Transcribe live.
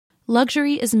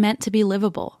Luxury is meant to be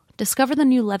livable. Discover the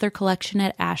new leather collection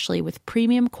at Ashley with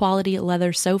premium quality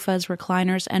leather sofas,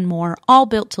 recliners, and more, all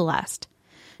built to last.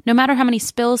 No matter how many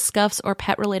spills, scuffs, or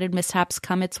pet-related mishaps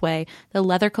come its way, the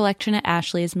leather collection at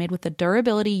Ashley is made with the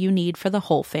durability you need for the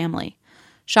whole family.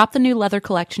 Shop the new leather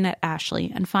collection at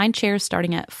Ashley and find chairs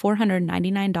starting at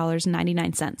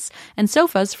 $499.99 and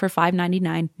sofas for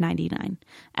 $599.99.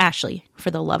 Ashley,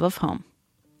 for the love of home.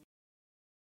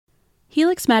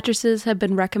 Helix mattresses have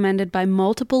been recommended by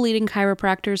multiple leading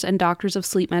chiropractors and doctors of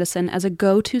sleep medicine as a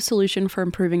go-to solution for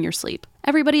improving your sleep.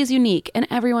 Everybody is unique, and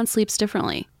everyone sleeps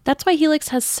differently. That's why Helix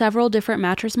has several different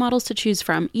mattress models to choose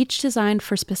from, each designed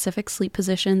for specific sleep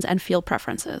positions and feel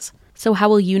preferences. So how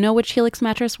will you know which Helix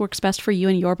mattress works best for you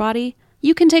and your body?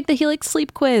 You can take the Helix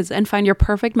Sleep Quiz and find your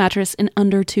perfect mattress in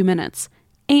under 2 minutes.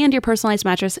 And your personalized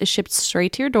mattress is shipped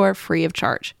straight to your door free of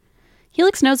charge.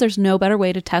 Helix knows there's no better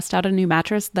way to test out a new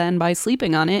mattress than by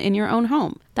sleeping on it in your own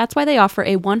home. That's why they offer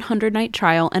a 100-night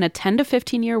trial and a 10 to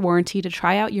 15-year warranty to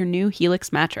try out your new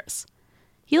Helix mattress.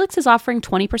 Helix is offering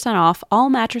 20% off all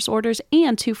mattress orders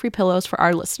and 2 free pillows for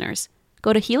our listeners.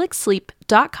 Go to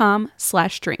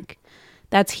helixsleep.com/drink.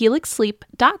 That's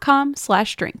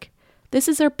helixsleep.com/drink. This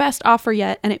is their best offer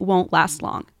yet, and it won't last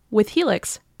long. With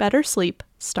Helix, better sleep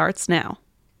starts now.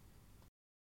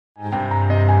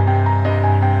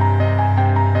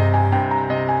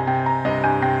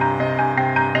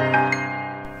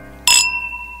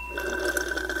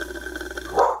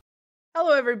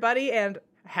 Hello, everybody, and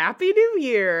Happy New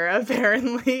Year!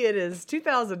 Apparently, it is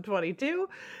 2022.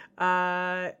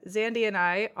 Zandy and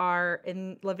I are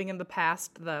living in the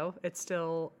past, though. It's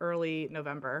still early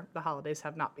November. The holidays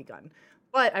have not begun.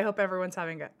 But I hope everyone's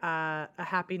having a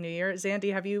Happy New Year.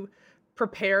 Zandy, have you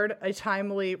prepared a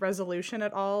timely resolution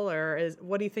at all, or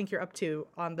what do you think you're up to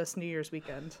on this New Year's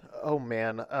weekend? Oh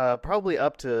man, probably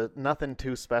up to nothing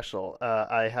too special.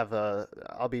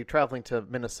 I'll be traveling to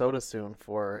Minnesota soon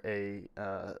for a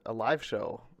live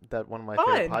show that one of my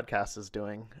favorite podcasts is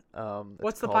doing.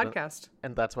 What's the podcast?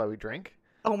 And That's Why We Drink.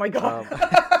 Oh my god!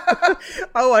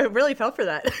 Oh, I really fell for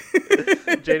that.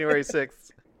 January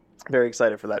 6th. Very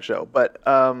excited for that show, but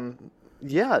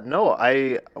yeah, no,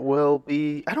 I will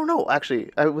be, I don't know,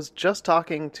 actually, I was just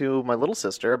talking to my little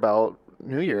sister about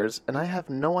New Year's, and I have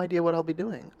no idea what I'll be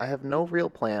doing. I have no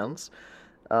real plans.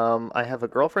 I have a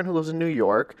girlfriend who lives in New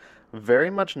York,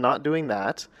 very much not doing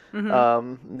that.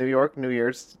 Mm-hmm. New York, New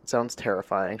Year's sounds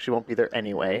terrifying. She won't be there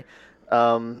anyway.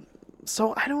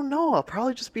 So I don't know, I'll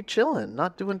probably just be chilling,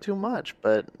 not doing too much,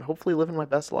 but hopefully living my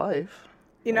best life.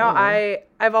 You know,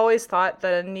 I've always thought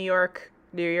that a New York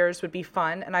New Year's would be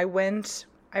fun, and I must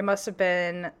have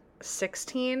been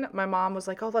 16. My mom was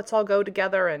like, oh, let's all go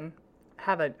together and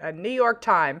have a New York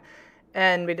time,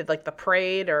 and we did like the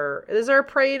parade, or is there a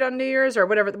parade on New Year's or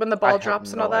whatever, when the ball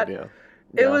drops and all that? Idea.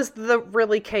 It was the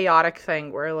really chaotic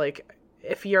thing where, like,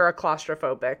 if you're a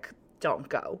claustrophobic, don't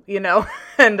go, you know?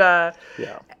 And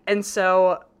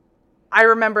so I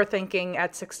remember thinking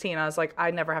at 16, I was like,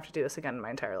 I never have to do this again in my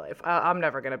entire life. I'm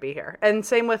never going to be here. And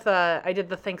same with, I did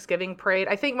the Thanksgiving parade.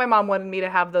 I think my mom wanted me to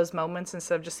have those moments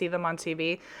instead of just see them on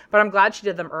TV. But I'm glad she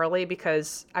did them early,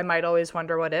 because I might always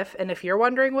wonder what if. And if you're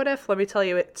wondering what if, let me tell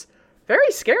you, it's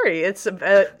very scary. It's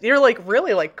you're like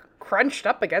really like crunched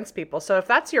up against people. So if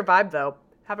that's your vibe, though,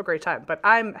 have a great time. But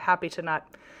I'm happy to not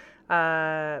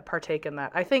partake in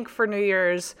that. I think for New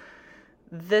Year's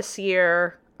this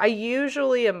year, I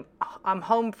usually I'm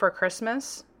home for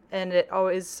Christmas, and it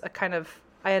always I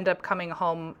end up coming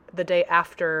home the day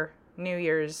after New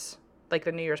Year's, like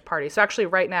the New Year's party. So actually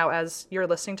right now, as you're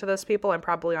listening to this, people, I'm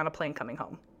probably on a plane coming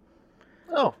home.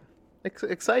 Oh,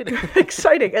 exciting.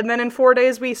 Exciting. And then in 4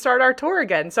 days, we start our tour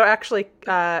again. So actually,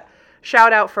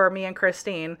 shout out for me and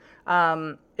Christine.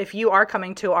 If you are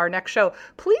coming to our next show,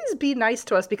 please be nice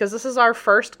to us, because this is our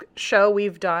first show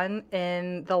we've done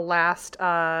in the last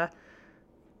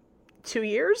 2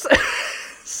 years.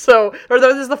 This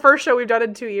is the first show we've done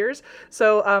in 2 years.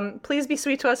 So please be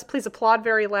sweet to us. Please applaud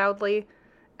very loudly.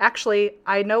 Actually,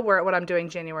 I know what I'm doing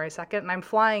January 2nd, and I'm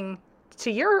flying to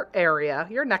your area,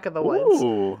 your neck of the woods.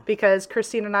 Ooh. Because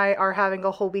Christine and I are having a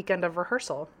whole weekend of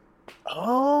rehearsal.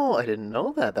 Oh, I didn't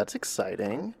know that. That's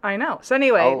exciting. I know. So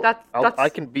anyway, I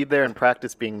can be there and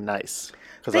practice being nice,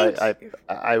 because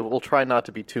I will try not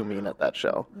to be too mean at that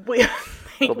show.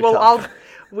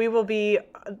 We will be,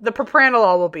 the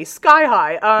propranolol will be sky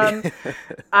high.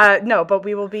 No, but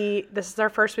we will be, this is our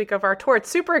first week of our tour. It's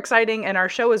super exciting, and our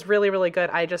show is really, really good.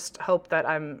 I just hope that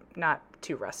I'm not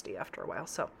too rusty after a while.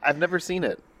 So I've never seen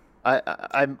it. I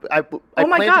planned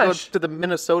to go to the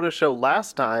Minnesota show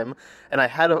last time, and I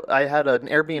had an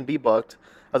Airbnb booked,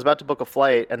 I was about to book a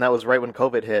flight, and that was right when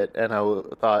COVID hit, and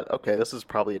thought, okay, this is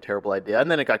probably a terrible idea.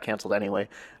 And then it got canceled anyway,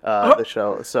 the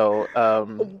show. So,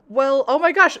 well, oh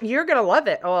my gosh, you're gonna love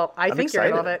it. Well, I'm think excited.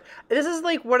 You're gonna love it. This is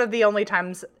like one of the only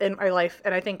times in my life,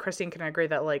 and I think Christine can agree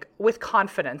that like with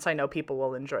confidence, I know people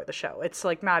will enjoy the show. It's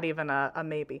like not even a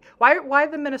maybe. Why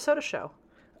the Minnesota show?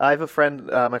 I have a friend.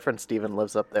 My friend Steven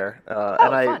lives up there,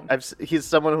 fun. He's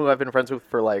someone who I've been friends with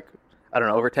for like, I don't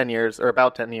know, over 10 years or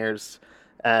about 10 years.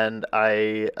 And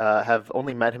I have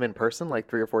only met him in person like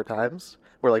 3 or 4 times.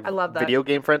 We're like I love that. video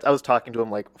game friends. I was talking to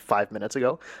him like 5 minutes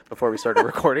ago before we started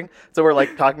recording. So we're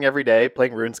like talking every day,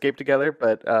 playing RuneScape together.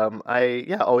 But I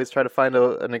always try to find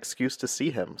an excuse to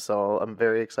see him. So I'm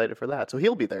very excited for that. So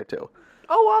he'll be there too.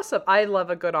 Oh, awesome. I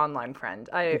love a good online friend.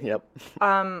 Yep.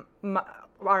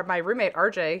 My roommate,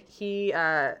 RJ, he...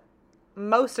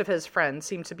 most of his friends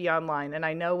seem to be online, and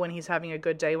I know when he's having a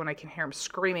good day when I can hear him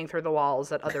screaming through the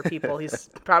walls at other people he's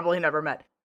probably never met.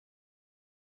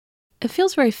 It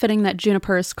feels very fitting that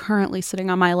Juniper is currently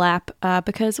sitting on my lap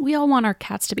because we all want our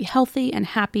cats to be healthy and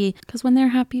happy because when they're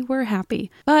happy, we're happy.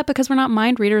 But because we're not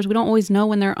mind readers, we don't always know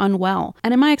when they're unwell.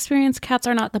 And in my experience, cats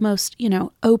are not the most,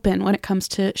 open when it comes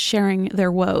to sharing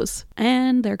their woes.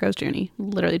 And there goes Junie.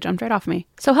 Literally jumped right off me.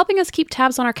 So helping us keep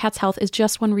tabs on our cat's health is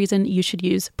just one reason you should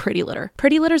use Pretty Litter.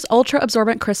 Pretty Litter's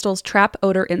ultra-absorbent crystals trap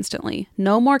odor instantly.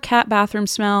 No more cat bathroom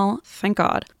smell, thank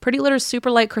God. Pretty Litter's super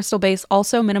light crystal base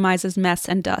also minimizes mess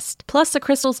and dust. Plus, the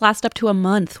crystals last up to a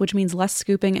month, which means less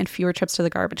scooping and fewer trips to the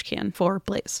garbage can for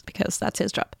Blaze, because that's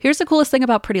his job. Here's the coolest thing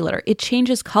about Pretty Litter. It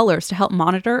changes colors to help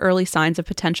monitor early signs of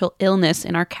potential illness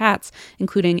in our cats,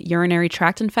 including urinary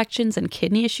tract infections and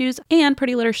kidney issues, and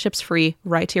Pretty Litter ships free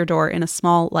right to your door in a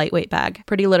small, lightweight bag.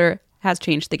 Pretty Litter has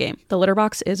changed the game. The litter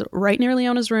box is right near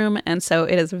Leona's room, and so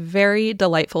it is very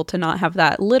delightful to not have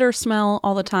that litter smell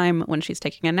all the time when she's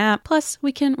taking a nap. Plus,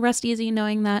 we can rest easy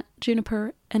knowing that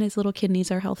Juniper and his little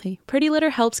kidneys are healthy. Pretty Litter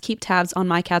helps keep tabs on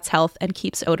my cat's health and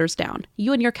keeps odors down.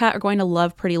 You and your cat are going to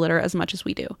love Pretty Litter as much as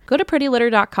we do. Go to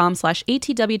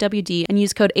prettylitter.com/ATWWD and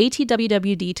use code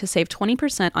ATWWD to save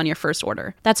 20% on your first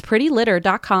order. That's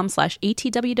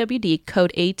prettylitter.com/ATWWD,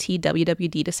 code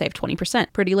ATWWD to save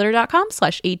 20%.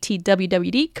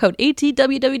 prettylitter.com/ATWWD, code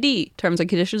ATWWD. Terms and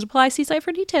conditions apply. See site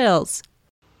for details.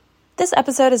 This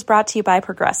episode is brought to you by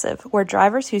Progressive, where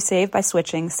drivers who save by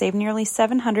switching save nearly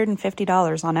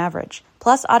 $750 on average.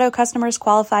 Plus, auto customers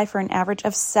qualify for an average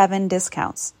of 7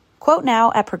 discounts. Quote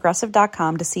now at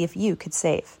Progressive.com to see if you could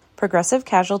save. Progressive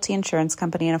Casualty Insurance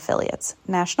Company and Affiliates.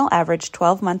 National average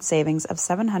 12-month savings of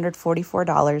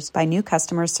 $744 by new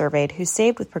customers surveyed who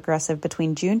saved with Progressive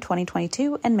between June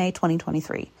 2022 and May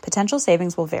 2023. Potential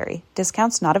savings will vary.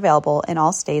 Discounts not available in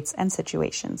all states and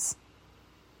situations.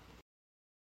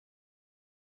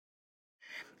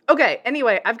 Okay,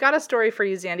 anyway, I've got a story for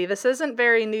you, Zandy. This isn't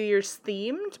very New Year's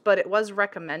themed, but it was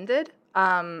recommended.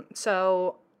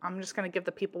 So I'm just going to give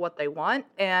the people what they want.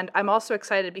 And I'm also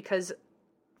excited because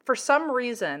for some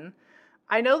reason,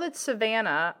 I know that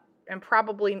Savannah, and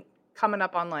probably coming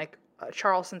up on like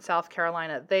Charleston, South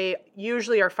Carolina, they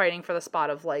usually are fighting for the spot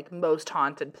of like most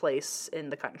haunted place in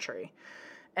the country.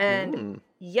 And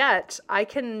yet I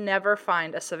can never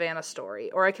find a Savannah story,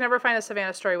 or I can never find a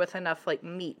Savannah story with enough like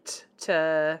meat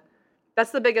to,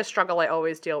 that's the biggest struggle I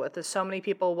always deal with, is so many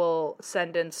people will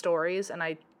send in stories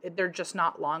and they're just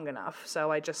not long enough. So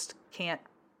I just can't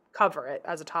cover it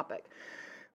as a topic.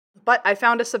 But I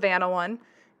found a Savannah one,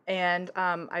 and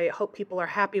I hope people are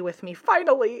happy with me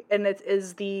finally. And it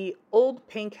is the Old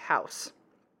Pink House.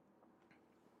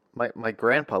 My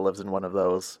grandpa lives in one of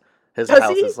those. His Does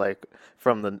house he? is like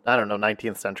from the, I don't know,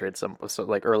 19th century. It's so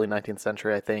like early 19th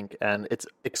century, I think, and it's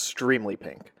extremely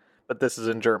pink. But this is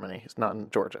in Germany. It's not in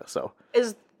Georgia. So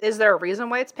Is there a reason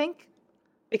why it's pink?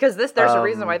 Because there's a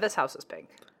reason why this house is pink.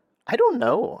 I don't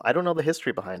know. I don't know the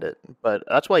history behind it, but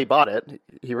that's why he bought it.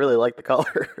 He really liked the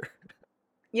color.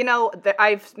 You know,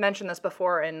 I've mentioned this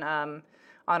before on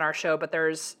our show, but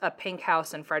there's a pink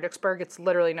house in Fredericksburg. It's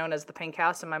literally known as the Pink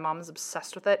House, and my mom is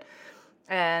obsessed with it.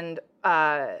 And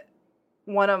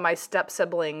one of my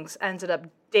step-siblings ended up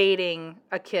dating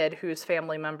a kid whose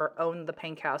family member owned the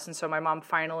Pink House, and so my mom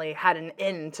finally had an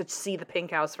in to see the Pink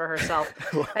House for herself.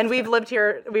 And we've lived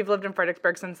in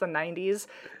Fredericksburg since the 90s.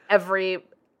 Every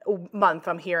month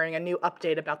I'm hearing a new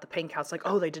update about the Pink House, like,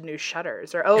 oh, they did new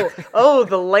shutters, or oh,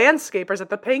 the landscapers at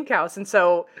the Pink House. And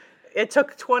so it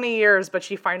took 20 years, but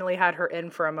she finally had her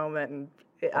in for a moment, and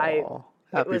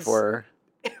happy for her.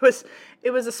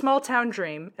 It was a small town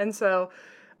dream. And so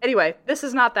anyway, this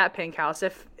is not that Pink House.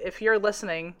 If you're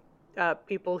listening,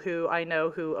 people who I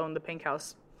know who own the Pink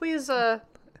House, please let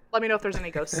me know if there's any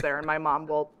ghosts there, and my mom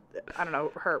will, I don't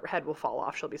know, her head will fall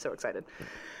off. She'll be so excited.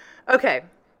 Okay,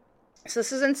 So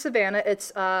this is in Savannah.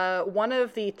 It's one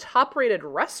of the top-rated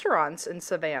restaurants in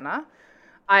Savannah.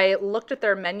 I looked at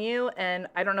their menu, and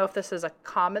I don't know if this is a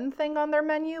common thing on their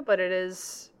menu, but it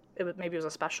is. Maybe it was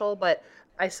a special, but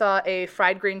I saw a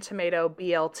fried green tomato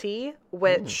BLT,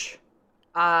 which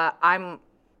I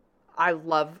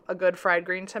love a good fried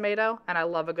green tomato, and I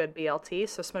love a good BLT.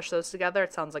 So smush those together.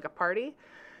 It sounds like a party.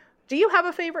 Do you have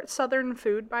a favorite Southern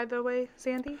food, by the way,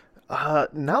 Sandy?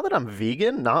 Now that I'm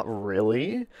vegan, not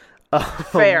really.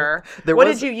 Fair. What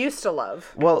did you used to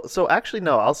love? Well, so actually,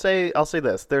 no. I'll say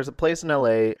this. There's a place in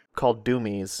LA called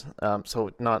Doomie's.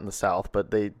 So not in the South,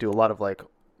 but they do a lot of like,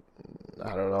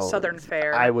 I don't know, Southern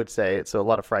fare. I would say so. A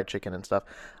lot of fried chicken and stuff.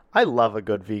 I love a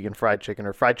good vegan fried chicken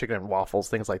or fried chicken and waffles,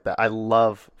 things like that. I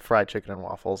love fried chicken and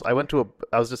waffles. I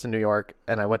was just in New York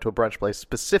and I went to a brunch place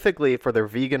specifically for their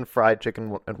vegan fried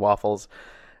chicken and waffles.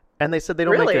 And they said they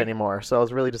don't make it anymore, so I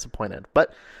was really disappointed.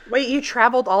 But wait, you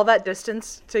traveled all that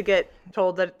distance to get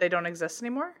told that they don't exist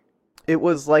anymore? It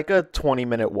was like a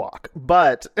 20-minute walk,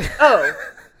 but... Oh,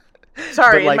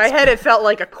 sorry. In my head, it felt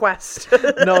like a quest.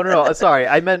 No. Sorry.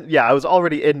 I meant, I was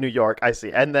already in New York, I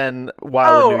see. And then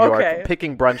while in New York,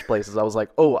 picking brunch places, I was like,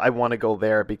 oh, I want to go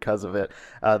there because of it.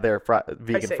 Their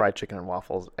vegan fried chicken and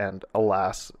waffles. And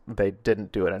alas, they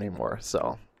didn't do it anymore,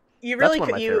 so... That's one of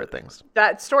my favorite things.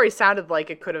 That story sounded like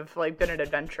it could have been an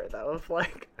adventure, though. Of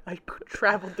I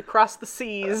traveled across the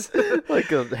seas,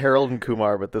 like a Harold and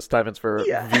Kumar, but this time it's for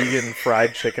vegan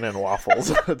fried chicken and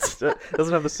waffles. It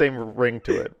doesn't have the same ring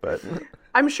to it, but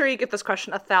I'm sure you get this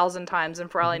question 1,000 times, and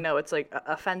for all I know, it's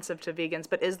offensive to vegans.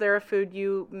 But is there a food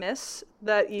you miss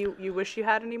that you wish you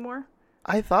had anymore?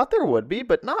 I thought there would be,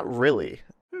 but not really.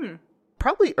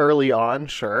 Probably early on,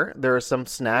 sure. There are some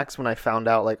snacks when I found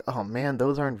out, like, oh man,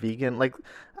 those aren't vegan. Like,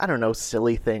 I don't know,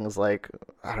 silly things like,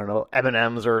 I don't know,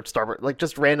 M&Ms or Starburst, like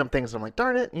just random things. I'm like,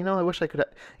 darn it, I wish I could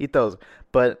eat those.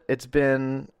 But it's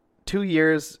been 2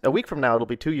 years. A week from now, it'll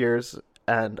be 2 years,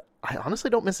 and I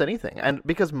honestly don't miss anything. And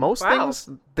because most things,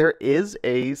 there is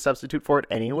a substitute for it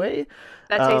anyway.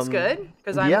 That tastes good?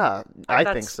 I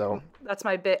think so. That's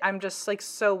my bit. I'm just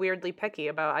so weirdly picky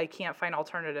about I can't find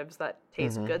alternatives that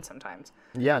taste good sometimes.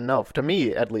 Yeah, no, to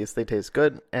me at least they taste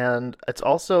good. And it's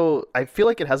also, I feel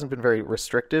like it hasn't been very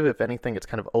restrictive. If anything, it's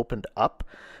kind of opened up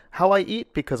how I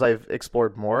eat because I've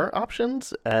explored more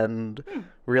options and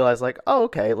realized oh,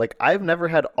 okay, I've never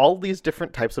had all these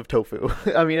different types of tofu.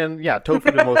 I mean, and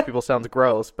tofu to most people sounds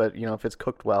gross, but if it's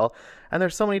cooked well, and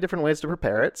there's so many different ways to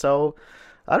prepare it. So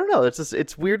I don't know.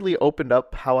 It's weirdly opened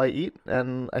up how I eat,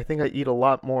 and I think I eat a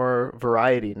lot more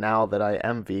variety now that I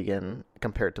am vegan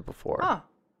compared to before. Huh.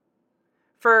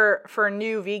 For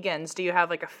new vegans, do you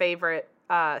have a favorite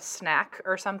snack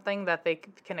or something that they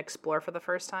can explore for the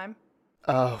first time?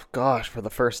 Oh gosh, for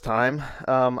the first time,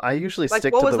 I usually stick to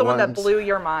the ones. What was the one that blew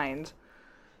your mind?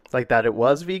 Like that it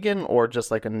was vegan, or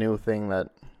just a new thing that.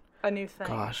 A new thing.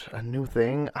 Gosh, a new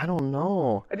thing? I don't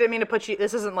know. I didn't mean to put you...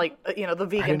 This isn't the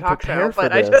vegan talk show,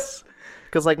 but I just...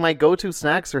 Because my go-to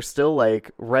snacks are still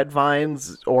Red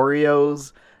Vines,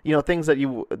 Oreos, things that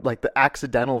you... the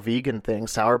accidental vegan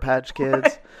things, Sour Patch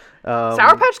Kids.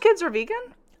 Sour Patch Kids are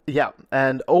vegan? Yeah,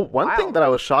 and one thing that I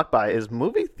was shocked by is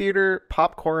movie theater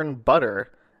popcorn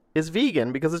butter is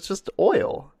vegan because it's just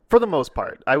oil, for the most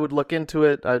part. I would look into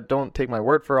it. I don't take my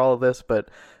word for all of this, but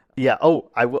yeah. Oh,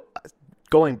 I will...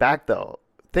 Going back though,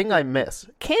 thing I miss,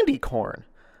 candy corn.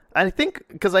 I think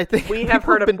we've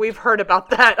heard about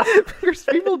that.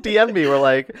 People DM me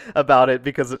about it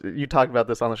because you talked about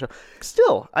this on the show.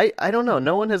 Still, I don't know.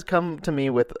 No one has come to me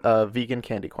with a vegan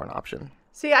candy corn option.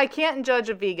 See, I can't judge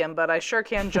a vegan, but I sure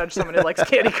can judge someone who likes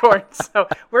candy corn. So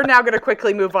we're now going to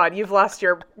quickly move on. You've lost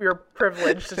your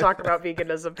privilege to talk about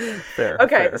veganism. Fair.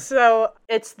 Okay, fair. So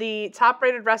it's the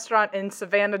top-rated restaurant in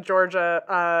Savannah,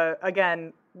 Georgia.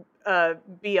 Again,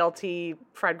 BLT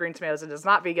fried green tomatoes. It is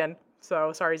not vegan.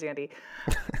 So sorry, Zandy.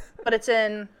 But it's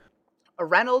in a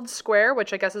Reynolds Square,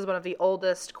 which I guess is one of the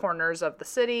oldest corners of the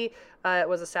city. It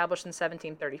was established in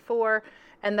 1734,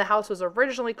 and the house was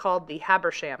originally called the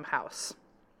Habersham House.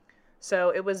 So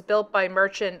it was built by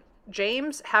merchant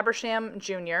James Habersham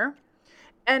Jr.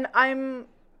 And I'm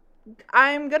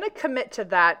going to commit to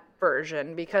that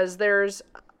version because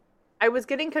I was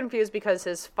getting confused because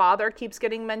his father keeps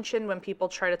getting mentioned when people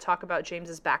try to talk about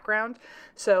James's background.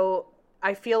 So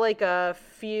I feel like a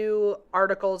few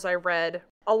articles I read,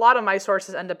 a lot of my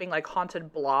sources end up being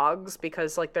haunted blogs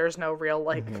because there's no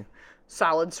real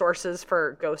solid sources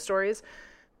for ghost stories.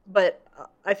 But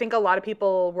I think a lot of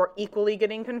people were equally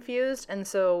getting confused. And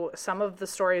so some of the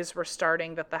stories were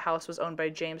starting that the house was owned by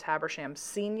James Habersham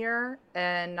Sr.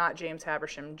 and not James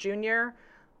Habersham Jr.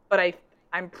 But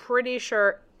I'm pretty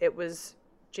sure it was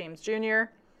James Jr.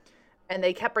 And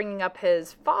they kept bringing up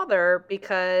his father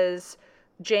because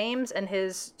James and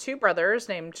his two brothers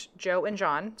named Joe and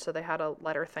John, so they had a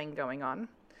letter thing going on.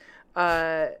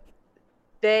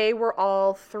 They were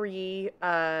all fighting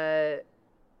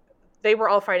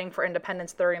for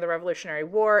independence during the Revolutionary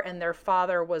War, and their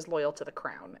father was loyal to the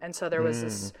crown. And so there was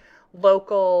this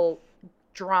local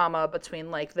drama between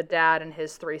like the dad and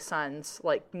his three sons,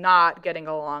 like not getting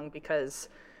along because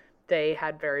they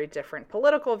had very different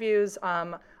political views.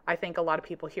 I think a lot of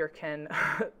people here can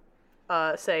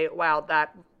say, wow,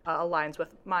 that aligns with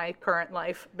my current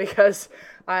life, because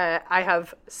I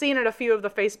have seen in a few of the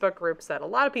Facebook groups that a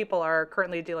lot of people are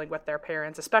currently dealing with their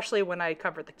parents, especially when I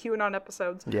covered the QAnon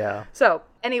episodes. Yeah. So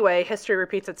anyway, history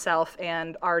repeats itself,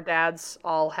 and our dads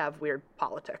all have weird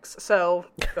politics. So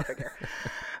go figure.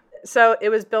 So it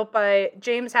was built by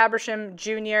James Habersham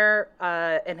Jr.,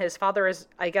 and his father is,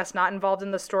 I guess, not involved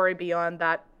in the story beyond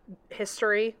that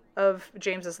history of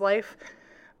James's life.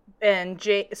 And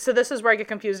so this is where I get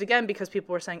confused again, because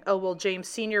people were saying, oh, well, James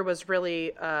Sr. was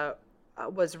really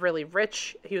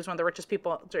rich. He was one of the richest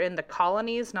people in the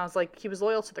colonies. And I was like, he was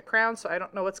loyal to the crown, so I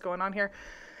don't know what's going on here.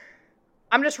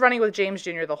 I'm just running with James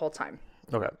Jr. the whole time.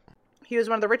 Okay. He was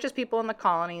one of the richest people in the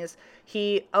colonies.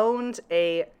 He owned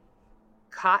a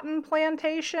cotton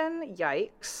plantation.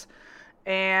 Yikes.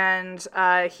 And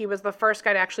he was the first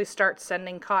guy to actually start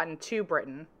sending cotton to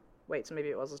Britain. Wait, so maybe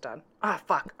it was his dad. Ah,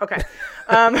 fuck. Okay.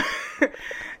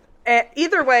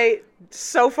 Either way,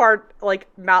 so far, like,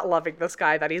 not loving this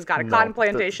guy that he's got a cotton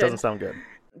plantation. Doesn't sound good.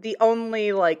 The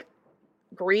only, like,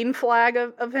 green flag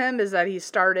of him is that he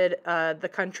started the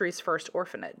country's first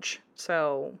orphanage.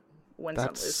 So, win some,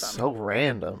 lose some. That's so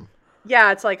random.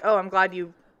 Yeah, it's like, oh, I'm glad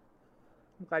you're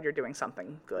doing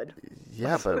something good.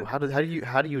 Yeah, but how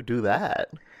do you do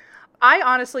that? I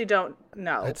honestly don't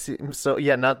know. It seems so.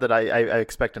 Yeah, not that I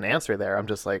expect an answer there. I'm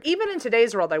just like, even in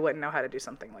today's world, I wouldn't know how to do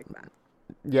something like that.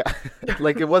 Yeah,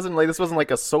 like this wasn't like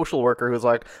a social worker who's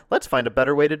like, let's find a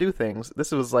better way to do things.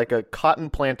 This was like a cotton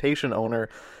plantation owner.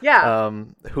 Yeah.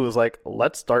 Who was like,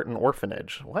 let's start an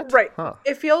orphanage. What? Right. Huh.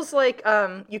 It feels like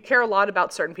you care a lot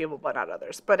about certain people, but not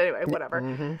others. But anyway, whatever.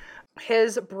 Mm-hmm.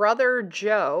 His brother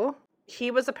Joe, he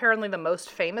was apparently the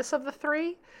most famous of the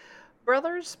three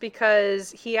brothers, because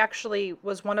he actually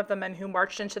was one of the men who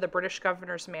marched into the British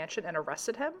governor's mansion and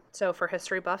arrested him. So for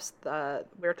history buffs,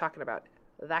 we were talking about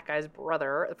that guy's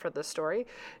brother for this story.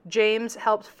 James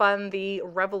helped fund the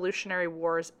Revolutionary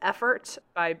War's effort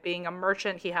by being a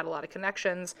merchant. He had a lot of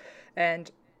connections, and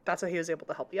that's how he was able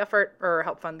to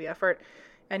help fund the effort.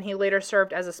 And he later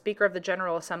served as a Speaker of the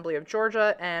General Assembly of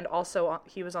Georgia, and also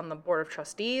he was on the Board of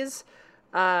Trustees.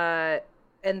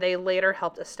 And they later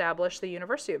helped establish the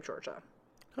University of Georgia.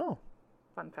 Oh.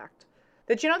 Fun fact.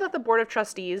 Did you know that the Board of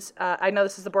Trustees, I know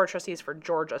this is the Board of Trustees for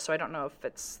Georgia, so I don't know if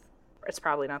it's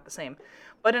probably not the same.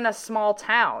 But in a small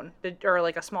town, or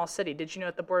like a small city, did you know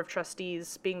that the Board of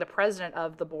Trustees, being the president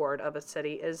of the board of a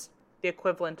city, is the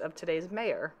equivalent of today's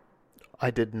mayor?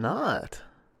 I did not.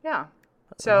 Yeah.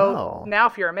 So Wow. Now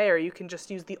if you're a mayor, you can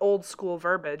just use the old school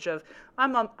verbiage of,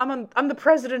 I'm the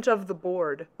president of the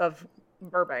board of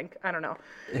Burbank. I don't know.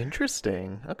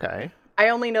 Interesting. Okay. I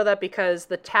only know that because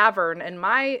the tavern in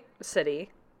my city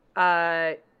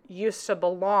used to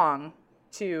belong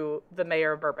to the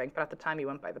mayor of Burbank, but at the time he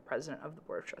went by the president of the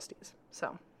Board of Trustees.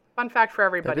 So, fun fact for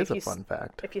everybody. That is a fun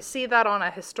fact. If you see that on a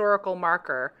historical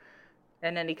marker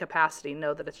in any capacity,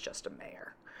 know that it's just a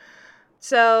mayor.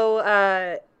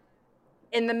 So,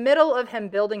 in the middle of him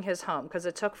building his home, because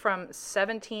it took from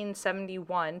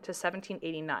 1771 to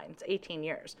 1789, it's 18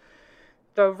 years.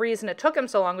 The reason it took him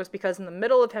so long was because in the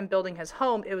middle of him building his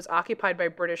home, it was occupied by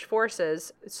British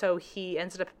forces, so he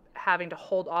ended up having to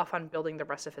hold off on building the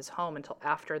rest of his home until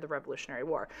after the Revolutionary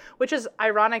War, which is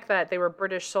ironic that they were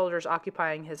British soldiers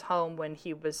occupying his home when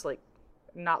he was, like,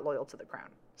 not loyal to the crown.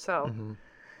 So,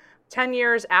 10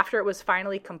 years after it was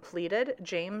finally completed,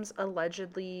 James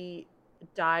allegedly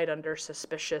died under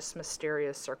suspicious,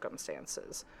 mysterious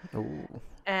circumstances. Ooh.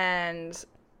 And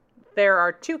there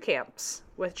are two camps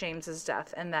with James's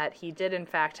death, and that he did in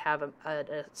fact have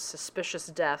a suspicious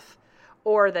death,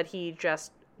 or that he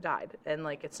just died. And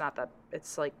like it's not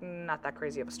that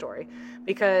crazy of a story,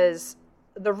 because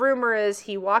the rumor is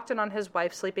he walked in on his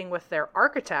wife sleeping with their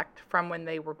architect from when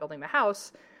they were building the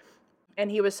house, and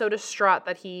he was so distraught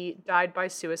that he died by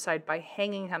suicide by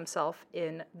hanging himself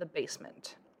in the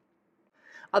basement.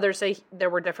 Others say there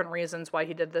were different reasons why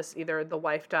he did this. Either the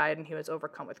wife died and he was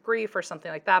overcome with grief or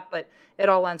something like that, but it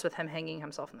all ends with him hanging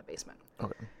himself in the basement.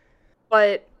 Okay.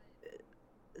 But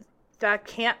that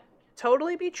can't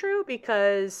totally be true,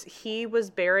 because he was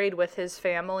buried with his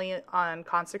family on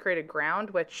consecrated ground,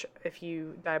 which if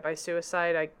you die by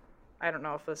suicide, I don't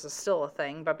know if this is still a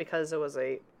thing, but because it was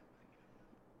is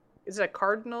it a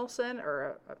cardinal sin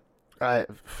or I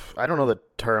don't know the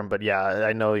term, but yeah,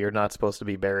 I know you're not supposed to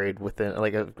be buried within,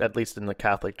 like, at least in the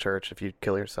Catholic Church. If you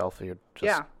kill yourself, you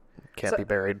just can't be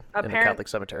buried in the Catholic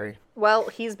cemetery. Well,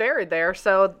 he's buried there,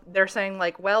 so they're saying,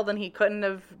 like, well, then he couldn't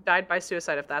have died by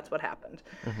suicide if that's what happened.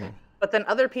 Mm-hmm. But then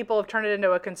other people have turned it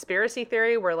into a conspiracy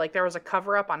theory where, like, there was a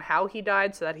cover-up on how he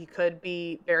died so that he could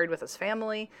be buried with his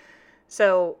family.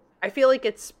 So I feel like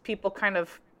it's people kind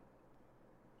of,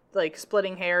 like,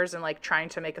 splitting hairs and, like, trying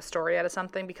to make a story out of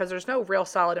something because there's no real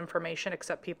solid information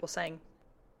except people saying,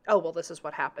 oh, well, this is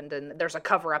what happened, and there's a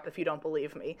cover-up if you don't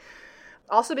believe me.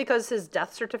 Also because his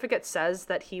death certificate says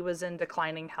that he was in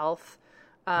declining health.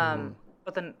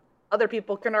 But then other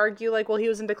people can argue, like, well, he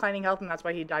was in declining health and that's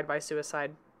why he died by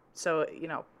suicide. So, you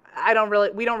know,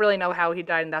 we don't really know how he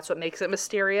died, and that's what makes it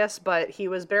mysterious, but he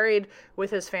was buried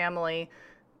with his family,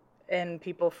 and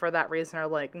people for that reason are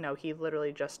like, no, he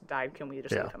literally just died. Can we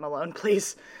just leave him alone,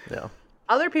 please? Yeah.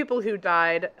 Other people who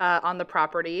died on the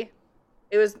property,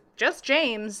 it was just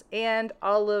James and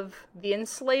all of the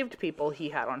enslaved people he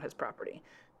had on his property.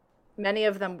 Many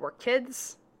of them were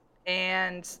kids,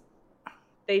 and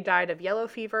they died of yellow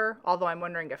fever, although I'm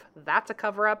wondering if that's a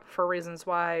cover-up for reasons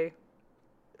why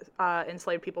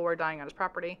enslaved people were dying on his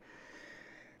property.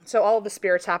 So all of the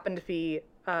spirits happened to be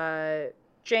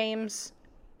James,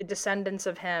 descendants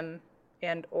of him,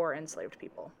 and or enslaved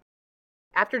people.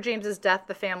 After James's death,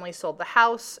 the family sold the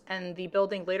house, and the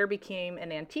building later became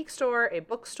an antique store, a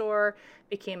bookstore,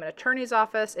 became an attorney's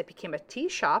office, it became a tea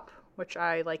shop, which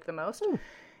I like the most,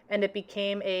 and it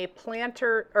became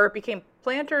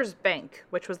Planters Bank,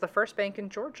 which was the first bank in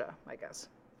Georgia, I guess.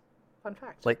 Fun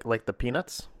fact. Like the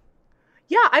Peanuts?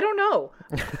 Yeah, I don't know.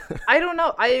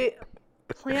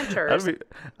 Planters.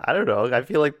 I don't know. I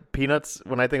feel like Peanuts,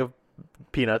 when I think of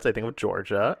Peanuts, I think of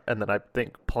Georgia, and then I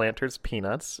think Planters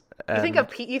Peanuts. And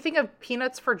you think of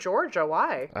Peanuts for Georgia?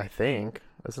 Why? I think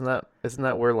isn't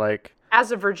that where, like,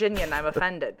 as a Virginian, I'm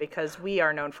offended because we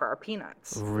are known for our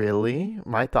peanuts. Really?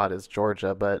 My thought is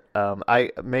Georgia, but I'm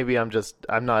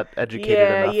not educated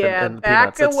enough in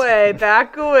back peanuts.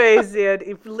 Back away,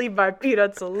 Zed. Leave my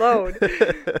peanuts alone.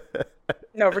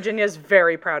 No, Virginia is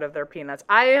very proud of their peanuts.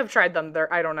 I have tried them.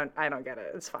 I don't get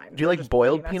it. It's fine. Do you like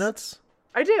boiled peanuts?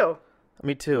 I do.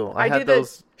 Me too. I had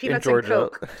those peanuts in Georgia.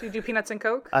 And Coke. Do you do peanuts and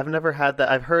Coke? I've never had that.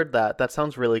 I've heard that. That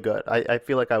sounds really good. I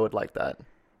feel like I would like that.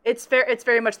 It's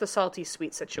very much the salty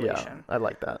sweet situation. Yeah, I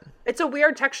like that. It's a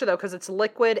weird texture though because it's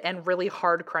liquid and really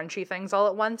hard crunchy things all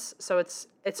at once. So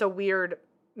it's a weird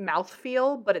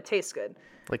mouthfeel, but it tastes good.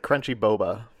 Like crunchy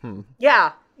boba.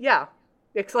 Yeah.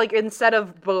 It's like instead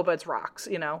of boba, it's rocks.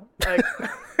 You know. Like...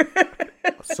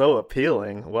 So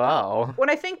appealing. Wow. When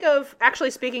I think of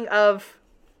speaking of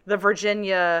the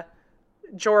Virginia,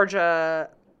 Georgia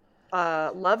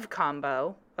love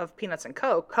combo of peanuts and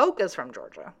Coke. Coke is from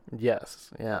Georgia.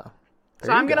 Yes, yeah.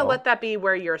 So I'm going to let that be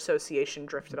where your association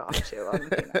drifted off to on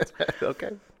the peanuts.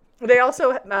 Okay. They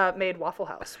also made Waffle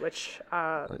House, which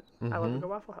I love a good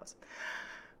Waffle House.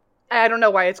 I don't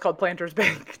know why it's called Planters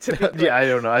Bank. Yeah, I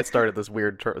don't know. I started this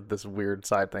weird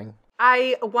side thing.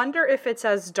 I wonder if it's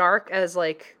as dark as,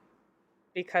 like,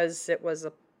 because it was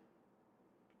a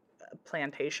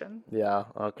plantation. Yeah,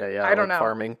 okay, yeah. I don't know.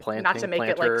 Farming, planting, not to make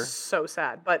it, like, so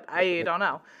sad, but I don't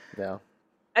know. Yeah.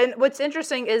 And what's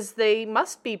interesting is they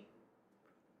must be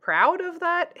proud of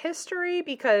that history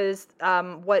because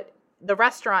what the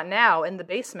restaurant now in the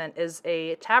basement is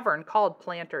a tavern called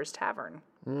Planters Tavern.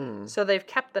 So they've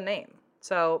kept the name.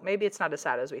 So maybe it's not as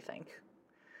sad as we think.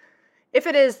 If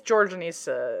it is, Georgia needs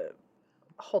to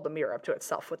hold the mirror up to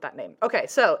itself with that name. Okay,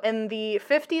 so in the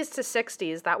 50s to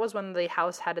 60s, that was when the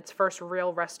house had its first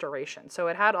real restoration. So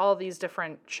it had all these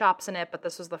different shops in it, but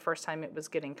this was the first time it was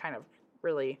getting kind of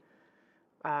really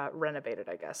renovated,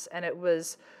 I guess. And it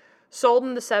was sold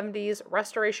in the 70s.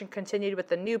 Restoration continued with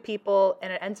the new people,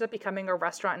 and it ended up becoming a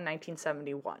restaurant in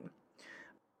 1971.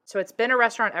 So it's been a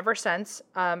restaurant ever since.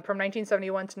 From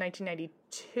 1971 to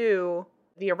 1992,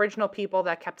 the original people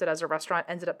that kept it as a restaurant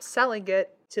ended up selling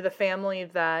it to the family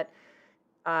that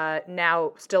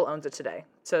now still owns it today.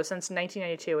 So since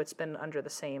 1992, it's been under the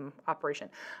same operation.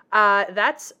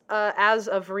 That's as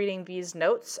of reading these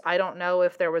notes. I don't know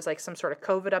if there was like some sort of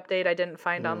COVID update I didn't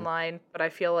find online, but I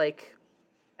feel like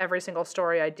every single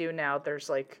story I do now, there's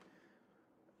like,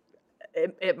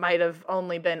 it might have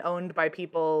only been owned by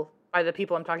the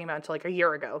people I'm talking about until like a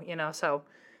year ago, you know? So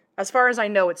as far as I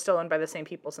know, it's still owned by the same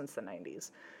people since the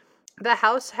 90s. The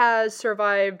house has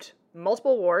survived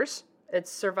multiple wars. It's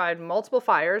survived multiple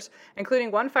fires, including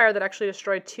one fire that actually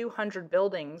destroyed 200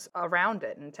 buildings around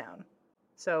it in town.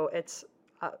 So it's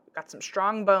got some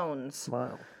strong bones.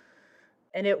 Wow.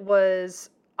 And it was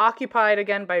occupied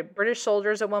again by British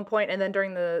soldiers at one point, and then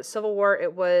during the Civil War,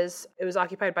 it was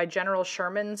occupied by General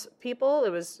Sherman's people. It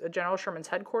was General Sherman's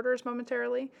headquarters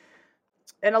momentarily.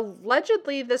 And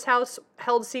allegedly, this house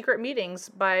held secret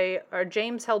meetings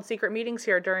James held secret meetings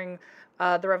here during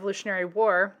the Revolutionary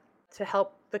War to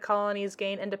help the colonies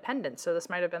gain independence. So this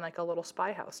might have been like a little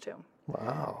spy house too.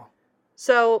 Wow.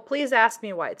 So please ask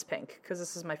me why it's pink, because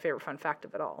this is my favorite fun fact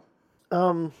of it all.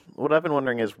 What I've been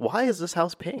wondering is, why is this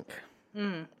house pink?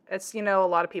 It's, a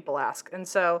lot of people ask. And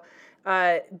so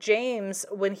James,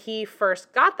 when he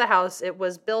first got the house, it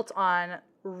was built on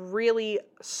really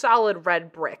solid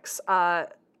red bricks. And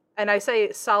I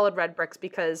say solid red bricks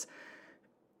because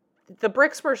the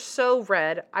bricks were so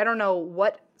red, I don't know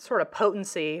what sort of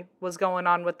potency was going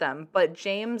on with them, but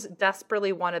James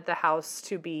desperately wanted the house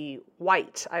to be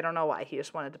white. I don't know why. He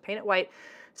just wanted to paint it white.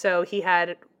 So he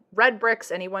had red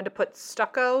bricks and he wanted to put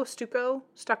stucco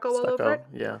all over it.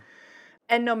 Yeah.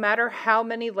 And no matter how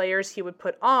many layers he would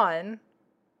put on,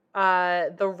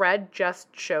 the red just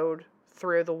showed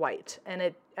through the white, and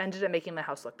it ended up making the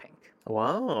house look pink.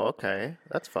 Wow, okay.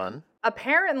 That's fun.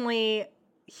 Apparently,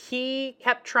 he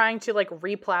kept trying to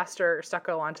replaster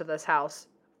stucco onto this house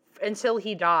until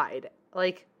he died,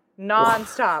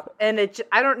 nonstop. And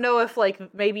I don't know if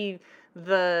maybe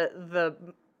the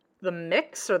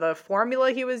mix or the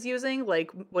formula he was using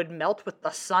would melt with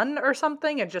the sun or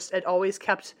something, and it always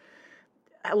kept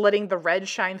letting the red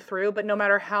shine through. But no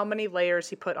matter how many layers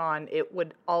he put on, it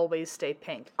would always stay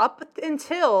pink. Up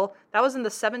until, that was in the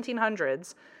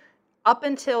 1700s, up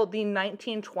until the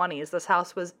 1920s, this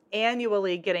house was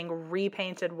annually getting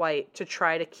repainted white to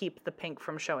try to keep the pink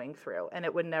from showing through, and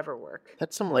it would never work.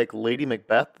 That's some Lady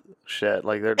Macbeth shit.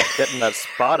 They're getting that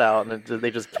spot out and they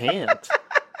just can't.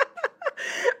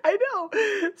 I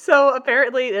know. So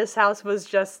apparently this house was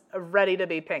just ready to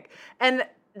be pink. And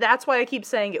that's why I keep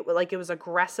saying it was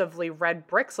aggressively red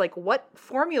bricks. What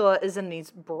formula is in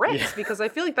these bricks? Yeah. Because I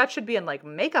feel like that should be in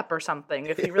makeup or something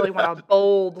if you really want a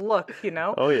bold look,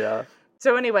 Oh, yeah.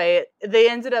 So anyway, they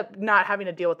ended up not having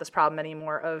to deal with this problem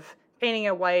anymore of painting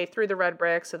it white through the red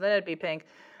bricks and then it'd be pink.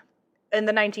 In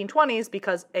the 1920s,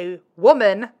 because a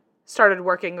woman started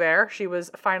working there, she was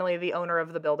finally the owner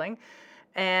of the building.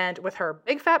 And with her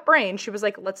big fat brain, she was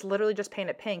like, let's literally just paint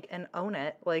it pink and own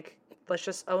it. Let's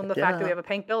just own the fact that we have a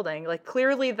pink building.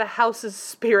 Clearly the house's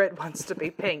spirit wants to be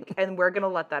pink, and we're going to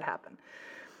let that happen.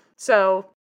 So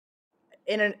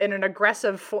in an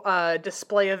aggressive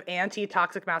display of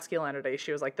anti-toxic masculinity,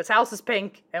 she was like, this house is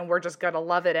pink, and we're just going to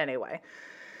love it anyway.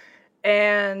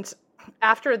 And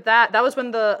after that was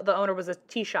when the owner was a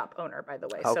tea shop owner, by the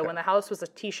way. Okay. So when the house was a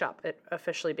tea shop, it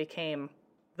officially became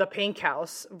the pink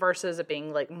house versus it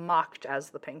being mocked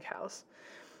as the pink house.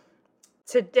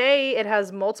 Today, it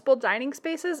has multiple dining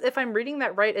spaces. If I'm reading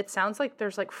that right, it sounds like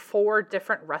there's 4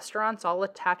 different restaurants all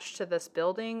attached to this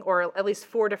building, or at least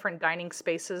 4 different dining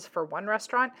spaces for one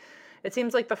restaurant. It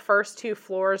seems like the first 2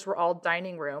 floors were all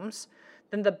dining rooms.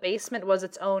 Then the basement was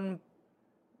its own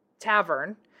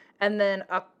tavern. And then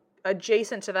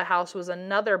adjacent to the house was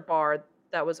another bar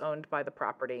that was owned by the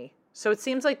property. So it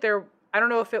seems like I don't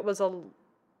know if it was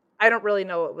I don't really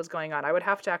know what was going on. I would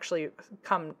have to actually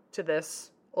come to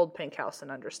this old pink house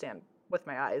and understand with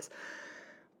my eyes.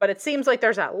 But it seems like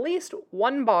there's at least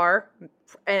 1 bar,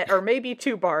 or maybe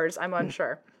 2 bars, I'm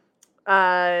unsure.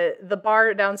 The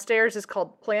bar downstairs is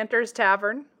called Planter's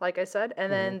Tavern, like I said.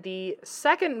 And then the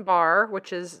second bar,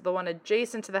 which is the one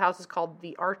adjacent to the house, is called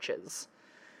The Arches.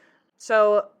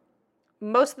 So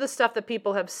most of the stuff that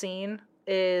people have seen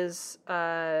is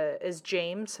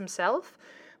James himself.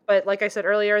 But like I said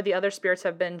earlier, the other spirits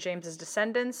have been James's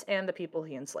descendants and the people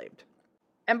he enslaved.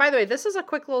 And by the way, this is a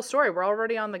quick little story. We're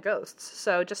already on the ghosts.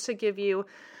 So just to give you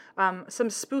some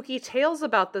spooky tales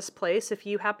about this place, if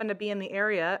you happen to be in the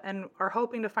area and are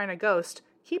hoping to find a ghost,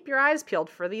 keep your eyes peeled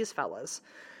for these fellas.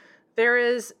 There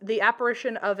is the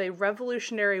apparition of a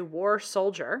Revolutionary War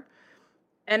soldier.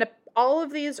 And all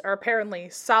of these are apparently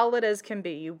solid as can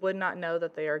be. You would not know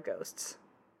that they are ghosts.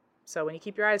 So when you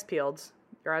keep your eyes peeled,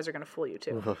 your eyes are going to fool you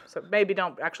too. So maybe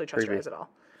don't actually trust your eyes at all.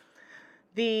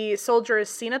 The soldier is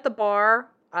seen at the bar,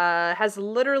 has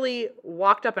literally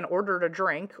walked up and ordered a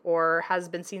drink, or has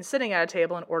been seen sitting at a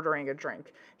table and ordering a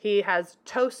drink. He has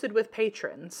toasted with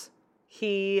patrons.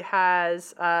 He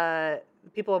has,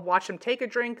 people have watched him take a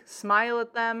drink, smile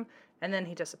at them, and then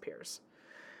he disappears.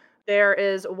 There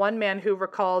is one man who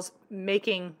recalls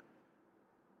making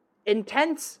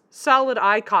intense, solid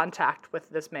eye contact with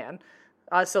this man.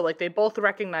 So they both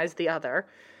recognize the other.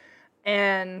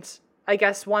 And I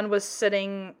guess one was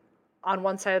sitting on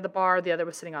one side of the bar, the other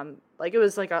was sitting on, it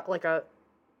was like a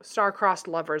star-crossed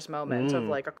lovers moment of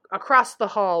like across the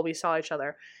hall we saw each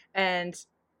other, and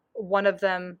one of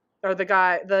them, or the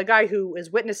guy who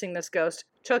is witnessing this ghost,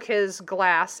 took his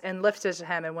glass and lifted it to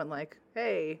him and went like,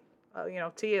 hey,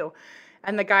 to you.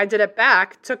 And the guy did it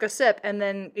back, took a sip, and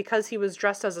then because he was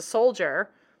dressed as a soldier,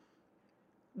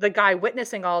 the guy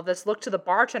witnessing all of this looked to the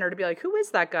bartender to be like, who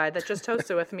is that guy that just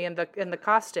toasted with me in the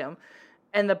costume?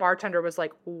 And the bartender was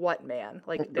like, what man?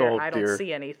 Like, I don't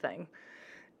see anything.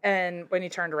 And when he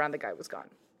turned around, the guy was gone.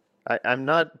 I'm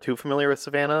not too familiar with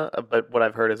Savannah, but what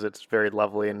I've heard is it's very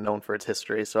lovely and known for its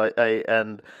history. So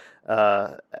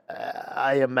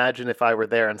I imagine if I were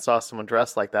there and saw someone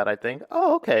dressed like that, I'd think,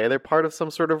 oh, okay, they're part of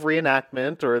some sort of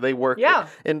reenactment, or they work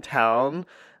in town.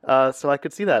 So I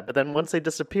could see that. But then once they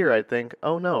disappear, I'd think,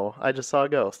 oh no, I just saw a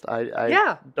ghost. I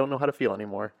don't know how to feel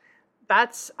anymore.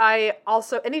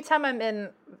 Anytime I'm in,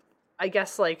 I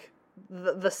guess, like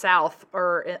the South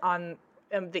or on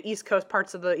the East Coast,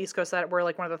 parts of the East Coast that were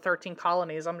like one of the 13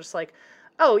 colonies, I'm just like,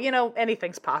 oh,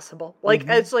 anything's possible. Like,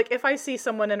 it's like, if I see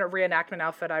someone in a reenactment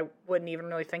outfit, I wouldn't even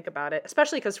really think about it,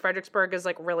 especially because Fredericksburg is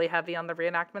like really heavy on the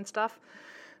reenactment stuff.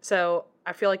 So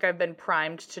I feel like I've been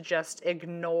primed to just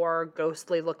ignore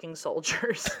ghostly looking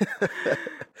soldiers.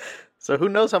 So who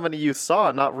knows how many you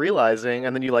saw not realizing,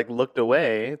 and then you like looked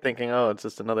away thinking, oh, it's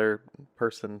just another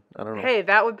person. I don't know. Hey,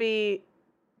 that would be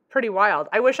pretty wild.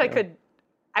 I wish I could.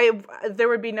 There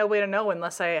would be no way to know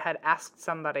unless I had asked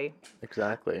somebody.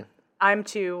 Exactly. I'm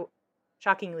too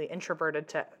shockingly introverted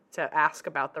to ask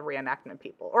about the reenactment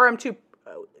people, or I'm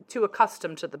too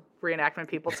accustomed to the reenactment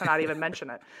people to not even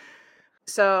mention it.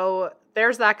 So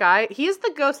there's that guy. He's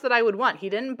the ghost that I would want. He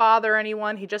didn't bother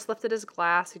anyone. He just lifted his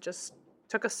glass. He just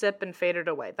took a sip and faded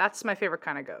away. That's my favorite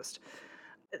kind of ghost.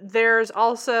 There's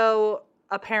also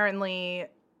apparently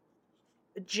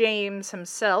James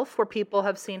himself, where people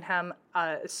have seen him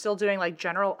still doing like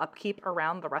general upkeep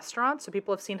around the restaurant. So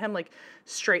people have seen him like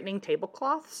straightening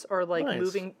tablecloths or like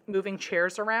moving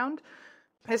chairs around.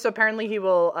 Okay, so apparently he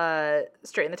will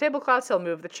straighten the tablecloths, he'll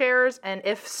move the chairs, and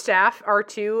if staff are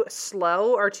too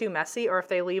slow or too messy, or if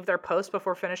they leave their post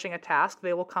before finishing a task,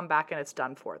 they will come back and it's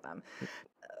done for them.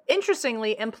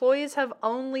 Interestingly, employees have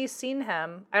only seen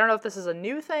him, I don't know if this is a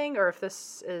new thing or if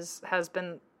this has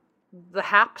been the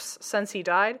haps since he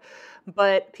died,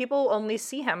 but people only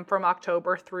see him from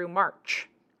October through March.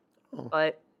 Oh.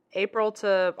 But April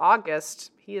to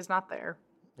August, he is not there.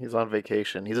 He's on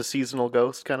vacation. He's a seasonal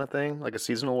ghost kind of thing, like a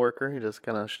seasonal worker. He just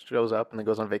kind of shows up and then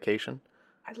goes on vacation.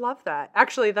 I love that.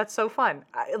 Actually, that's so fun.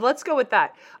 Let's go with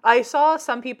that. I saw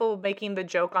some people making the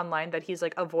joke online that he's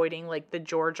like avoiding like the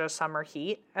Georgia summer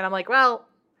heat. And I'm like, well,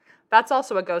 that's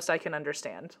also a ghost I can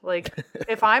understand. Like,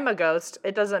 if I'm a ghost,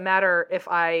 it doesn't matter if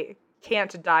I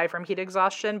can't die from heat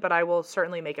exhaustion, but I will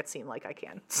certainly make it seem like I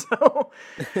can. So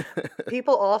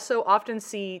people also often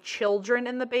see children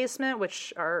in the basement,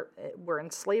 were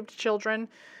enslaved children.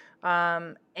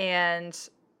 And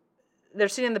they're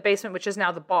seen in the basement, which is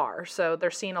now the bar. So they're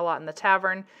seen a lot in the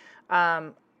tavern.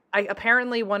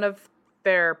 Apparently one of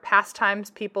their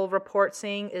pastimes people report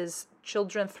seeing is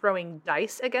children throwing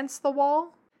dice against the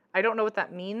wall. I don't know what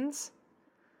that means.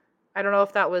 I don't know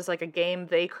if that was like a game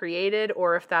they created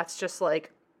or if that's just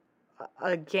like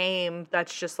a game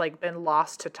that's just like been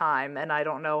lost to time and I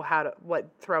don't know what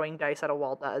throwing dice at a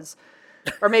wall does.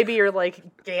 Or maybe you're like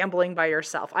gambling by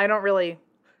yourself. I'm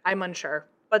unsure.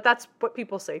 But that's what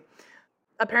people say.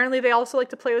 Apparently they also like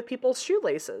to play with people's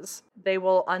shoelaces. They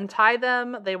will untie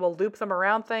them, they will loop them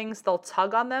around things, they'll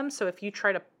tug on them. So if you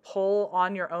try to pull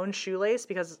on your own shoelace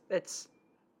because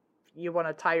you want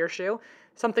to tie your shoe,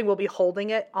 something will be holding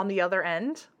it on the other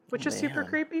end, which is super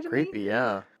creepy to me. Creepy,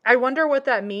 yeah. I wonder what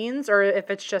that means, or if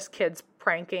it's just kids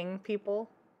pranking people.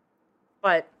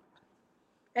 But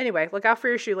anyway, look out for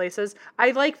your shoelaces.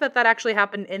 I like that actually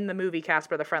happened in the movie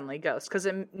Casper the Friendly Ghost, because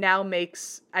I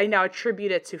now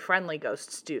attribute it to friendly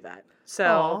ghosts do that.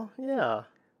 So, yeah.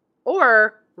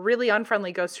 Or really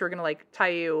unfriendly ghosts who are going to like tie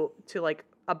you to like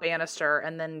a banister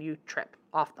and then you trip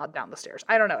off down the stairs.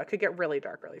 I don't know. It could get really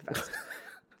dark really fast.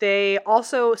 They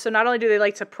also, so not only do they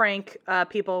like to prank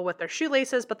people with their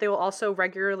shoelaces, but they will also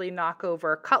regularly knock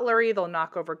over cutlery. They'll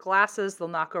knock over glasses. They'll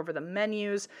knock over the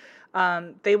menus.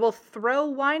 They will throw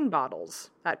wine bottles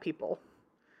at people.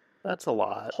 That's a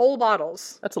lot. Whole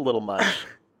bottles. That's a little much.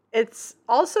 It's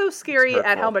also scary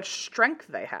at how much strength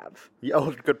they have.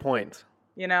 Oh, good point.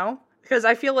 You know? Because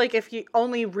I feel like if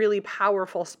only really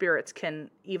powerful spirits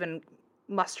can even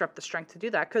muster up the strength to do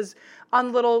that, because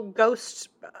on little ghost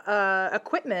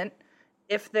equipment,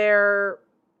 if they're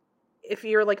if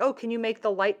you're like, oh, can you make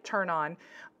the light turn on?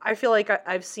 I feel like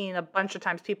I've seen a bunch of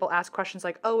times people ask questions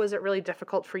like, oh, is it really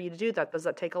difficult for you to do that? Does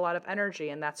that take a lot of energy?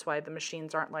 And that's why the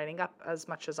machines aren't lighting up as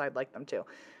much as I'd like them to.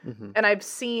 Mm-hmm. And I've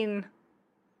seen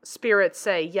spirits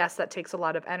say, yes, that takes a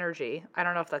lot of energy. I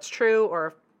don't know if that's true or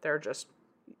if they're just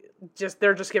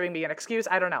giving me an excuse.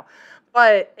 I don't know.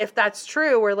 But if that's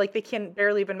true, where like they can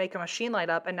barely even make a machine light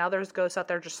up, and now there's ghosts out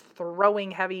there just throwing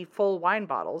heavy full wine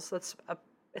bottles,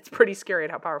 it's pretty scary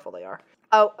at how powerful they are.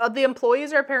 The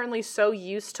employees are apparently so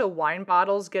used to wine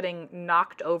bottles getting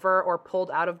knocked over or pulled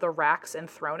out of the racks and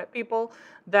thrown at people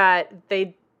that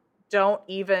they don't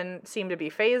even seem to be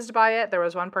fazed by it. There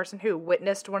was one person who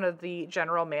witnessed one of the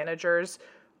general managers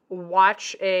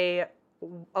watch a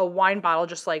wine bottle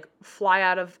just like fly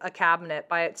out of a cabinet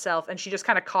by itself, and she just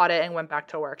kind of caught it and went back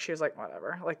to work. She was like,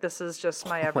 whatever, like this is just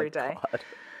my everyday.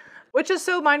 Which is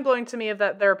so mind-blowing to me of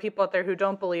that there are people out there who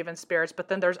don't believe in spirits, but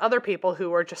then there's other people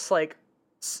who are just like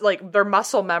their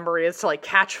muscle memory is to like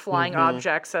catch flying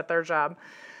objects at their job.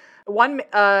 One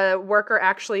worker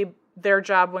actually, their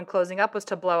job when closing up was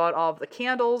to blow out all of the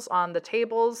candles on the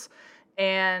tables.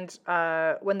 And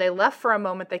when they left for a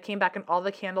moment, they came back and all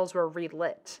the candles were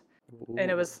relit. Ooh.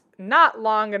 And it was not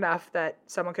long enough that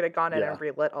someone could have gone in and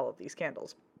relit all of these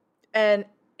candles. And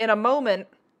in a moment,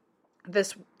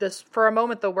 for a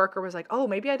moment, the worker was like, oh,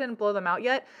 maybe I didn't blow them out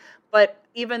yet. But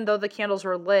even though the candles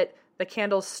were lit, the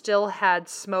candles still had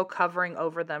smoke hovering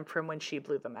over them from when she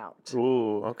blew them out.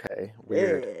 Ooh, okay.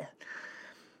 Weird. Ugh.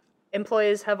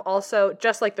 Employees have also,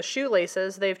 just like the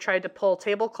shoelaces, they've tried to pull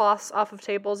tablecloths off of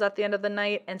tables at the end of the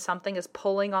night, and something is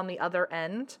pulling on the other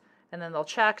end. And then they'll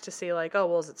check to see, like, oh,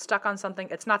 well, is it stuck on something?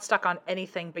 It's not stuck on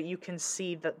anything, but you can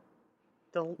see that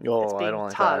it's being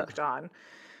tugged on.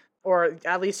 Or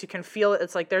at least you can feel it.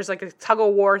 It's like there's like a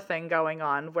tug-of-war thing going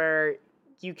on where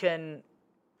you can,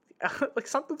 like,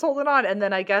 something's holding on. And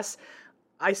then I guess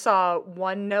I saw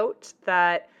one note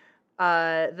that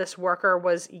this worker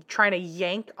was trying to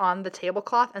yank on the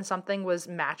tablecloth and something was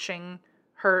matching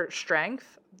her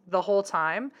strength the whole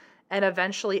time. And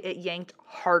eventually it yanked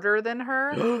harder than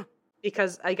her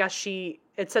because I guess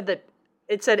it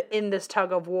said in this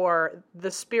tug of war, the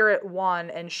spirit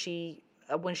won, and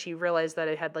when she realized that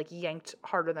it had like yanked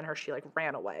harder than her, she like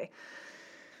ran away.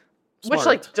 Smart. Which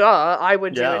like, duh, I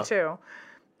would do it too.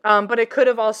 But it could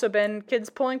have also been kids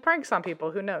pulling pranks on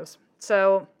people. Who knows?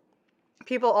 So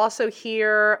people also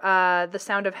hear the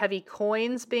sound of heavy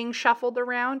coins being shuffled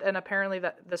around. And apparently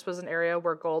that this was an area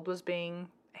where gold was being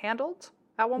handled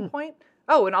at one point.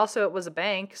 Oh, and also it was a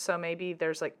bank. So maybe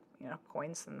there's like,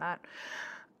 coins in that.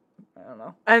 I don't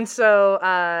know. And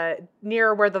so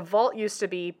near where the vault used to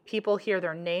be, people hear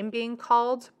their name being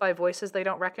called by voices they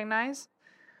don't recognize.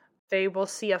 They will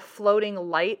see a floating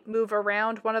light move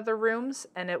around one of the rooms,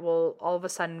 and it will all of a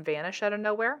sudden vanish out of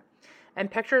nowhere. And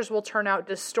pictures will turn out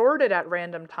distorted at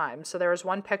random times. So there was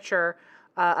one picture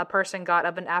a person got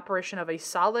of an apparition of a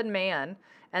solid man,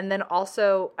 and then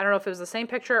also, I don't know if it was the same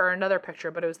picture or another picture,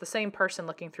 but it was the same person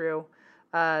looking through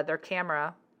their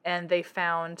camera. And they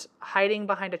found hiding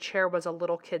behind a chair was a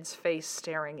little kid's face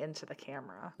staring into the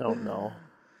camera. Oh, no.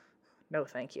 No,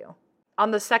 thank you. On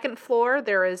the second floor,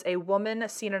 there is a woman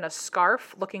seen in a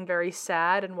scarf looking very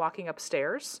sad and walking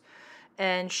upstairs.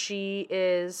 And she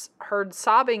is heard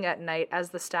sobbing at night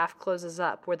as the staff closes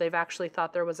up, where they've actually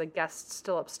thought there was a guest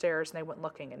still upstairs and they went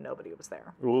looking and nobody was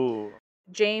there. Ooh.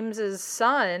 James's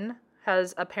son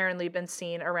has apparently been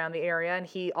seen around the area, and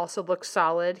he also looks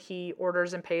solid. He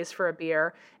orders and pays for a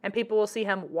beer, and people will see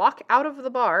him walk out of the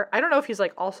bar. I don't know if he's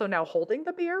like also now holding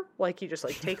the beer, like he just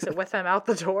like takes it with him out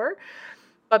the door.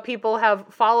 But people have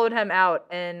followed him out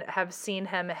and have seen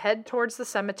him head towards the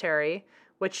cemetery,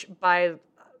 which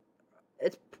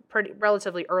it's pretty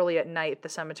relatively early at night. The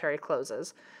cemetery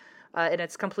closes, and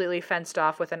it's completely fenced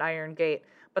off with an iron gate.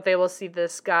 But they will see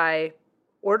this guy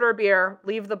order a beer,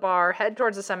 leave the bar, head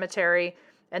towards the cemetery,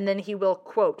 and then he will,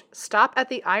 quote, stop at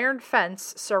the iron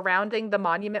fence surrounding the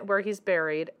monument where he's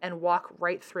buried and walk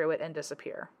right through it and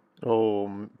disappear.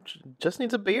 Oh, just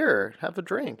needs a beer. Have a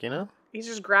drink, He's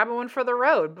just grabbing one for the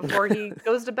road before he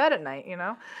goes to bed at night,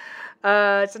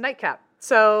 It's a nightcap.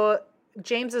 So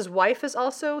James's wife is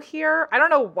also here. I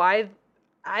don't know why.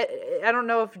 I don't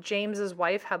know if James's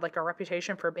wife had like a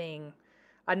reputation for being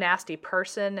a nasty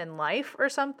person in life or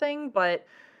something, but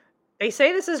they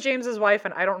say this is James's wife,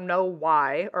 and I don't know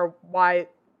why, or why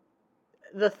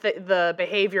the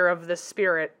behavior of the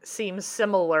spirit seems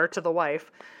similar to the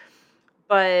wife.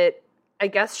 But I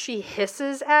guess she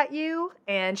hisses at you,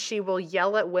 and she will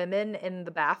yell at women in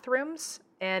the bathrooms.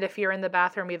 And if you're in the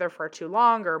bathroom either for too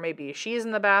long, or maybe she's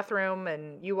in the bathroom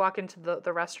and you walk into the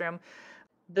restroom,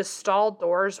 the stall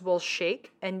doors will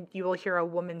shake and you will hear a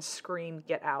woman scream,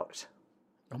 "Get out."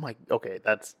 Oh my, okay,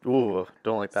 that's, ooh,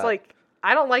 don't like that. It's like,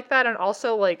 I don't like that, and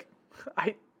also, like,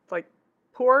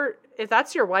 poor, if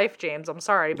that's your wife, James, I'm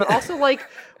sorry, but also, like,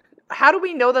 how do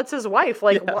we know that's his wife?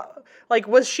 Like,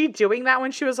 was she doing that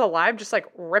when she was alive, just, like,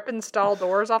 ripping stall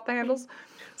doors off the handles?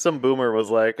 Some boomer was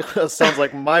like, sounds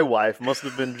like my wife, must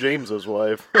have been James's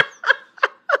wife.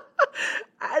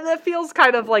 That feels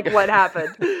kind of like what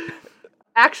happened.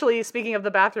 Actually, speaking of the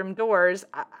bathroom doors,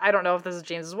 I don't know if this is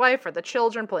James's wife or the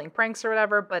children pulling pranks or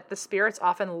whatever, but the spirits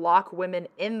often lock women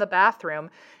in the bathroom,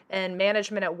 and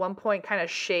management at one point kind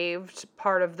of shaved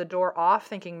part of the door off,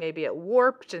 thinking maybe it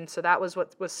warped, and so that was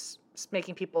what was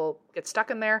making people get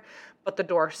stuck in there, but the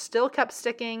door still kept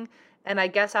sticking, and I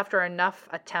guess after enough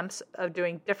attempts of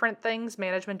doing different things,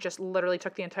 management just literally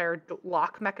took the entire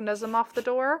lock mechanism off the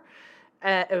door.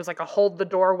 It was like a hold the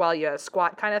door while you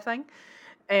squat kind of thing.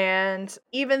 And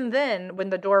even then, when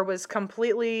the door was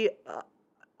completely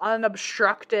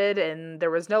unobstructed and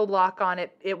there was no lock on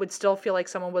it, it would still feel like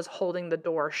someone was holding the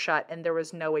door shut and there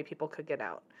was no way people could get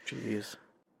out. Jeez.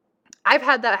 I've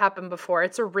had that happen before.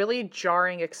 It's a really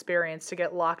jarring experience to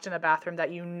get locked in a bathroom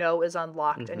that you know is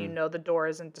unlocked and you know the door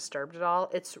isn't disturbed at all.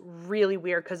 It's really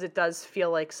weird because it does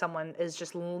feel like someone is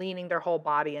just leaning their whole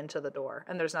body into the door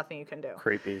and there's nothing you can do.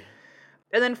 Creepy.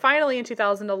 And then finally in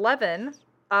 2011...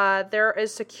 there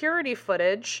is security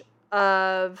footage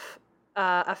of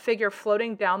a figure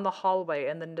floating down the hallway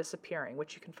and then disappearing,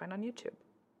 which you can find on YouTube.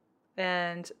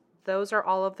 And those are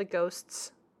all of the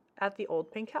ghosts at the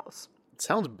old pink house. It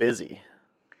sounds busy.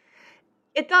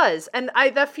 It does. And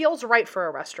that feels right for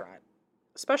a restaurant,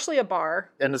 especially a bar.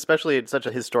 And especially it's such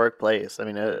a historic place. I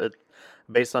mean,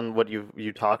 based on what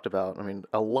you talked about, I mean,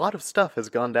 a lot of stuff has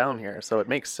gone down here, so it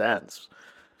makes sense.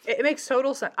 It makes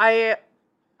total sense.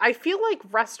 I feel like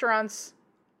restaurants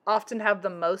often have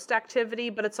the most activity,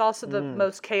 but it's also the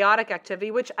most chaotic activity,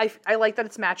 which I like that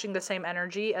it's matching the same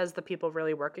energy as the people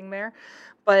really working there.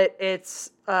 But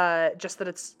it's just that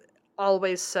it's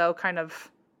always so kind of...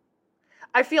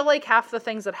 I feel like half the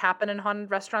things that happen in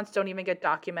haunted restaurants don't even get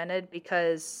documented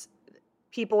because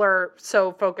people are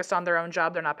so focused on their own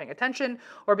job they're not paying attention,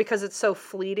 or because it's so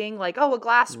fleeting, like, oh, a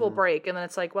glass will break, and then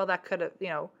it's like, well, that could have,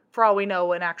 for all we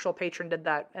know, an actual patron did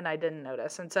that and I didn't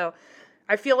notice. And so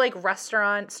I feel like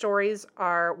restaurant stories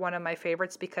are one of my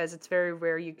favorites because it's very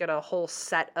rare you get a whole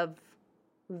set of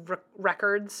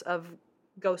records of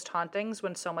ghost hauntings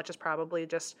when so much is probably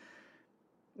just,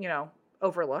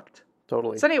 overlooked.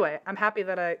 Totally. So anyway, I'm happy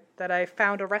that I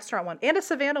found a restaurant one and a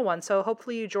Savannah one. So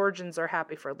hopefully you Georgians are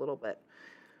happy for a little bit.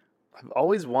 I've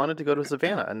always wanted to go to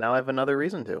Savannah and now I have another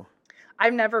reason to.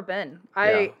 I've never been.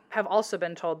 I have also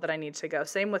been told that I need to go.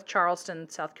 Same with Charleston,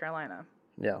 South Carolina.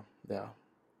 Yeah.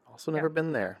 Also never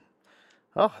been there.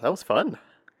 Oh, that was fun.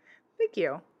 Thank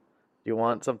you. You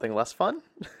want something less fun?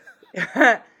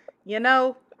 I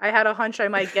had a hunch I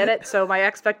might get it, so my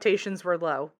expectations were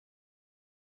low.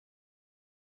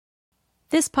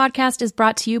 This podcast is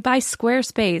brought to you by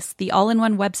Squarespace, the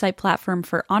all-in-one website platform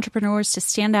for entrepreneurs to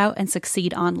stand out and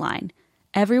succeed online.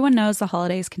 Everyone knows the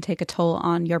holidays can take a toll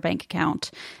on your bank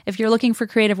account. If you're looking for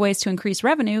creative ways to increase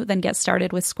revenue, then get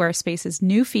started with Squarespace's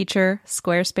new feature,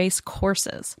 Squarespace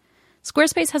Courses.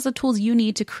 Squarespace has the tools you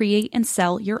need to create and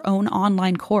sell your own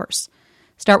online course.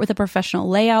 Start with a professional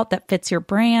layout that fits your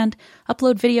brand,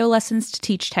 upload video lessons to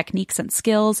teach techniques and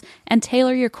skills, and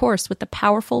tailor your course with the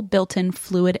powerful built-in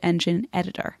Fluid Engine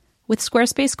editor. With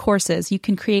Squarespace Courses, you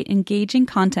can create engaging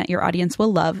content your audience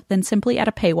will love, then simply add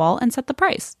a paywall and set the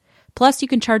price. Plus, you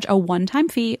can charge a one-time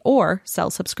fee or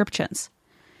sell subscriptions.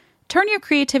 Turn your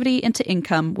creativity into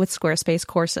income with Squarespace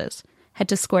Courses. Head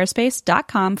to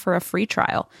squarespace.com for a free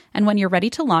trial, and when you're ready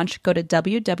to launch, go to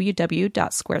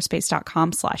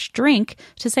www.squarespace.com/drink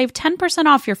to save 10%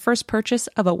 off your first purchase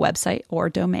of a website or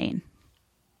domain.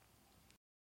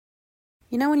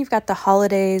 You know when you've got the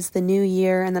holidays, the new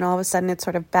year, and then all of a sudden it's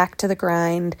sort of back to the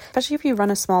grind? Especially if you run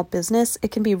a small business,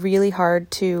 it can be really hard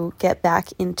to get back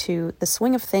into the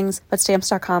swing of things, but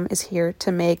Stamps.com is here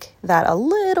to make that a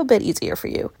little bit easier for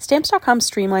you. Stamps.com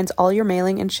streamlines all your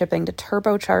mailing and shipping to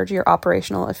turbocharge your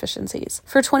operational efficiencies.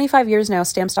 For 25 years now,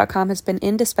 Stamps.com has been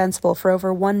indispensable for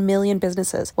over 1 million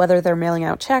businesses, whether they're mailing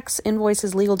out checks,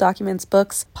 invoices, legal documents,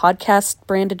 books,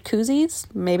 podcast-branded koozies,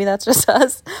 maybe that's just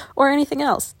us, or anything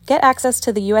else. Get access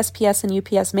to the USPS and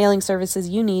UPS mailing services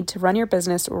you need to run your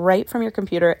business right from your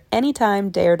computer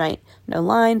anytime, day or night. No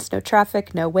lines, no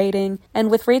traffic, no waiting. And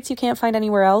with rates you can't find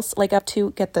anywhere else, like up to,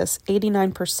 get this,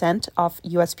 89% off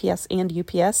USPS and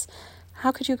UPS,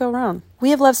 how could you go wrong? We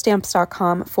have loved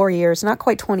Stamps.com for years, not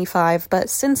quite 25, but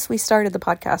since we started the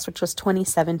podcast, which was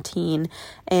 2017,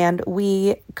 and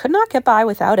we could not get by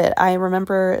without it. I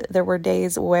remember there were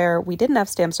days where we didn't have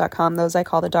Stamps.com, those I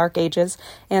call the dark ages,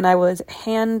 and I was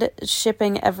hand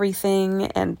shipping everything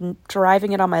and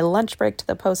driving it on my lunch break to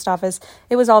the post office.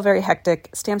 It was all very hectic.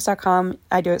 Stamps.com,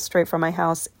 I do it straight from my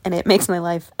house, and it makes my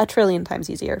life a trillion times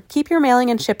easier. Keep your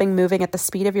mailing and shipping moving at the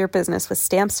speed of your business with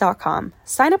Stamps.com.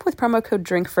 Sign up with promo code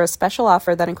DRINK for a special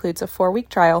offer that includes a 4-week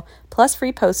trial, plus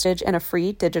free postage and a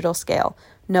free digital scale.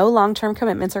 No long-term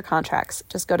commitments or contracts.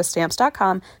 Just go to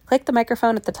Stamps.com, click the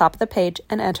microphone at the top of the page,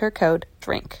 and enter code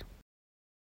DRINK.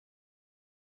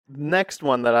 Next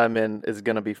one that I'm in is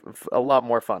going to be a lot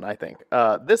more fun, I think.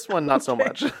 This one, not so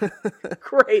much.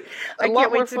 Great. I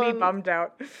can't wait to be bummed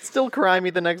out. Still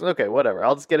crimey the next. Okay, whatever.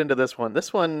 I'll just get into this one.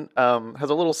 This one has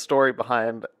a little story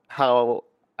behind how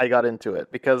I got into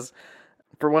it, because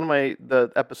for one of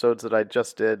the episodes that I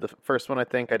just did, the first one I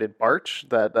think I did Barch,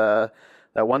 that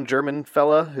one German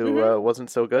fella who wasn't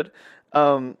so good.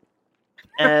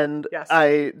 And yes.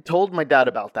 I told my dad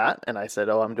about that, and I said,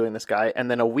 oh, I'm doing this guy. And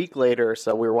then a week later or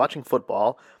so, we were watching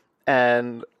football,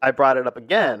 and I brought it up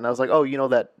again. I was like, oh, you know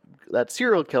that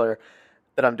serial killer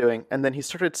that I'm doing? And then he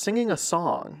started singing a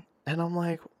song, and I'm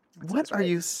like, what are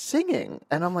you singing?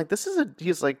 And I'm like,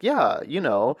 he's like, yeah,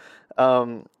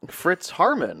 Fritz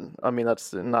Harman. I mean,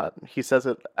 that's not, he says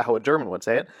it how a German would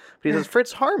say it, but he says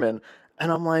Fritz Harman.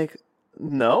 And I'm like,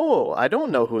 no, I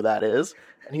don't know who that is.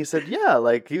 And he said, yeah,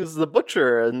 like he was the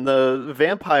butcher and the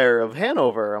vampire of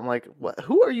Hanover. I'm like, what?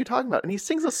 Who are you talking about? And he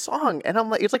sings a song, and I'm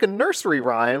like, it's like a nursery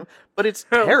rhyme, but it's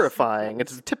terrifying.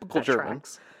 It's a typical German.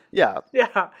 Tracks. Yeah.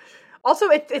 Yeah. Also,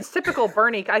 it's typical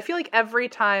Bernie. I feel like every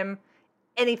time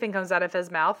anything comes out of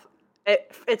his mouth,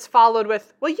 it's followed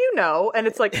with, well, and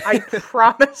it's like, I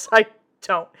promise I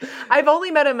don't. I've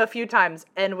only met him a few times,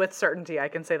 and with certainty, I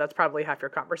can say that's probably half your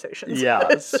conversations.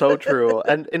 Yeah, so true.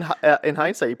 And in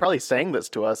hindsight, he probably sang this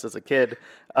to us as a kid.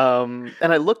 And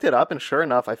I looked it up, and sure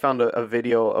enough, I found a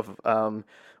video of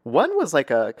one was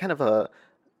like a kind of a,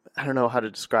 I don't know how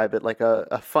to describe it, like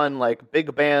a fun like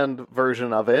big band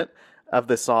version of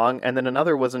this song, and then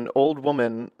another was an old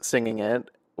woman singing it,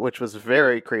 which was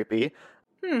very creepy.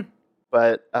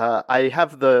 But I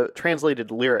have the translated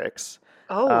lyrics.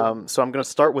 Oh. So I'm going to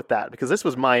start with that, because this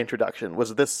was my introduction,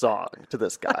 was this song to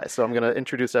this guy. So I'm going to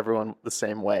introduce everyone the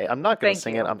same way. I'm not going to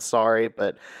sing it, I'm sorry,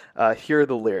 but here are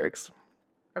the lyrics.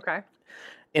 Okay.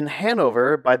 In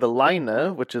Hanover, by the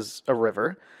Leine, which is a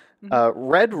river,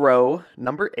 Red Row,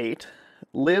 number 8,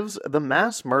 lives the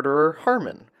mass murderer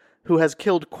Harman, who has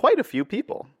killed quite a few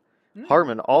people.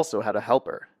 Harman also had a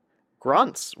helper.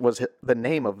 Grunts was the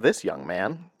name of this young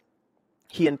man.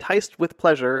 He enticed with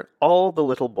pleasure all the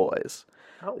little boys.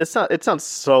 Oh. It sounds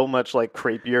so much like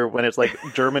creepier when it's like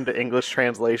German to English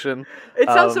translation. It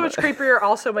sounds so much creepier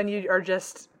also when you are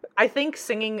just, I think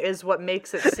singing is what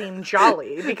makes it seem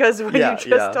jolly, because when you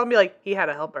just tell me like he had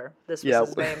a helper, this was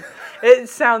his name, it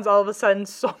sounds all of a sudden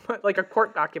so much like a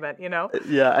court document,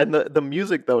 Yeah, and the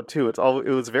music though too, it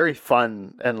was very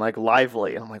fun and like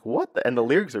lively, and I'm like, what? And the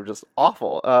lyrics are just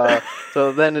awful.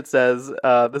 So then it says,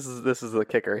 this is the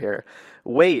kicker here.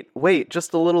 Wait,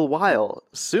 just a little while.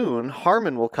 Soon,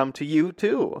 Harman will come to you,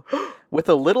 too. With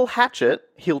a little hatchet,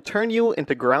 he'll turn you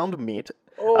into ground meat.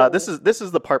 Oh. This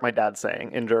is the part my dad's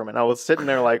saying in German. I was sitting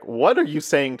there like, what are you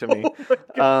saying to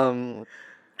me?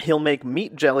 He'll make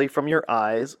meat jelly from your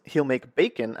eyes. He'll make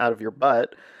bacon out of your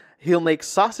butt. He'll make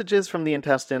sausages from the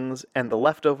intestines, and the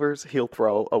leftovers he'll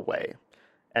throw away.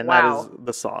 And that is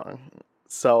the song.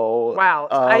 So... Wow,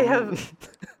 I have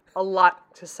a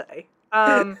lot to say.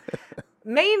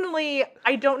 Mainly,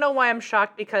 I don't know why I'm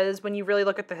shocked, because when you really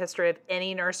look at the history of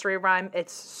any nursery rhyme,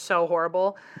 it's so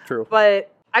horrible. True.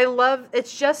 But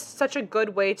it's just such a good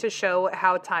way to show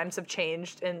how times have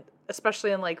changed, and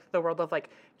especially in like the world of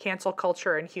like cancel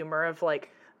culture and humor, of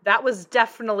like, that was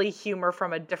definitely humor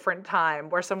from a different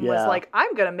time where someone was like,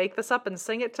 I'm going to make this up and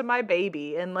sing it to my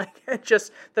baby. And like,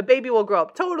 the baby will grow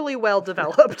up totally well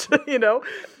developed,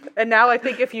 And now I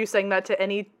think if you sang that to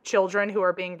any children who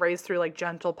are being raised through like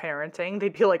gentle parenting,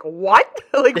 they'd be like, what?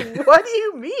 Like, what do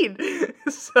you mean?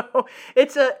 So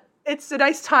it's a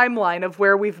nice timeline of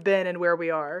where we've been and where we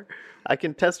are. I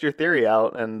can test your theory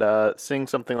out and sing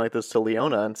something like this to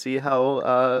Leona and see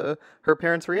how her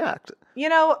parents react. You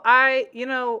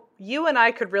and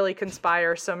I could really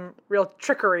conspire some real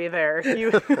trickery there. You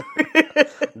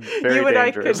and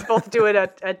I could both do it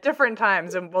at different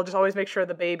times, and we'll just always make sure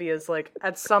the baby is like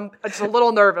just a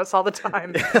little nervous all the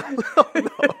time. Oh,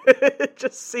 no.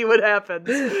 Just see what happens.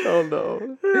 Oh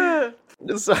no.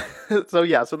 So,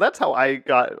 so that's how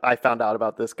I found out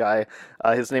about this guy.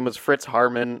 His name was Fritz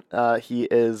Harman. He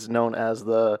is known as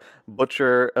the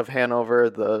Butcher of Hanover,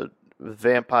 the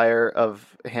Vampire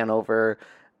of Hanover,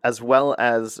 as well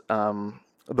as the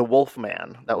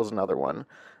Wolfman. That was another one.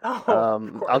 Oh,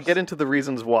 of course. I'll get into the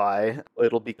reasons why.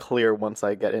 It'll be clear once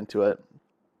I get into it.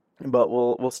 But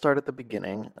we'll start at the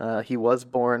beginning. He was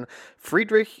born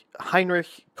Friedrich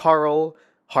Heinrich Karl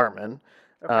Harman.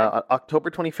 Okay. October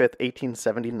 25th,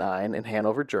 1879, in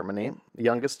Hanover, Germany. The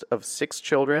youngest of 6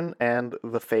 children and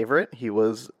the favorite. He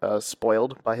was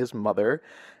spoiled by his mother.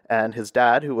 And his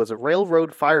dad, who was a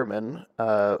railroad fireman,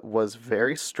 was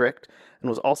very strict and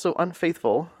was also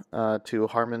unfaithful to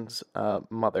Harman's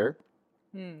mother.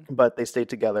 But they stayed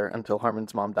together until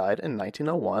Harman's mom died in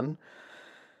 1901.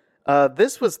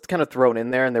 This was kind of thrown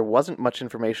in there, and there wasn't much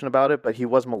information about it, but he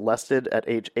was molested at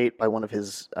age 8 by one of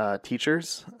his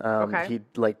teachers. Okay.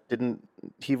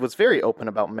 He was very open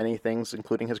about many things,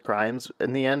 including his crimes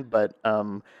in the end, but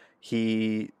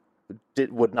he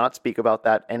would not speak about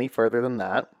that any further than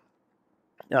that.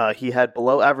 He had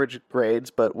below average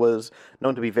grades, but was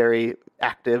known to be very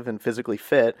active and physically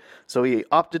fit, so he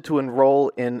opted to enroll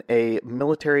in a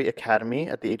military academy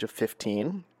at the age of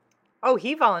 15. Oh,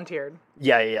 he volunteered.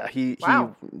 Yeah.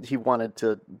 Wow. He wanted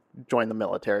to join the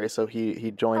military, so he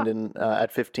joined in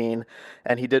at 15,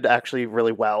 and he did actually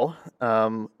really well.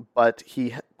 But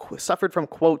he suffered from,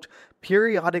 quote,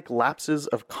 periodic lapses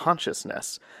of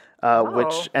consciousness,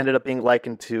 which ended up being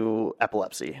likened to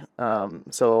epilepsy.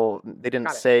 So they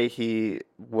didn't say he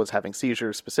was having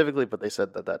seizures specifically, but they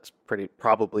said that that's pretty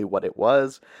probably what it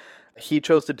was. He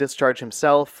chose to discharge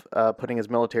himself, putting his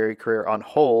military career on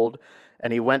hold.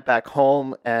 And he went back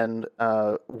home and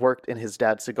worked in his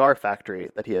dad's cigar factory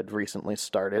that he had recently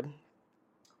started.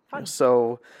 Fun.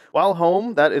 So while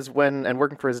home, and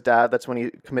working for his dad, that's when he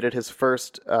committed his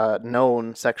first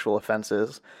known sexual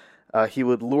offenses. He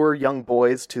would lure young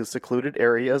boys to secluded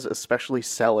areas, especially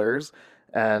cellars,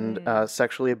 and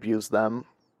sexually abuse them.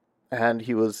 And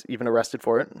he was even arrested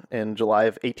for it in July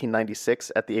of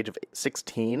 1896 at the age of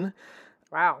 16.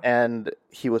 Wow. And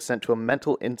he was sent to a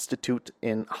mental institute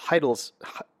in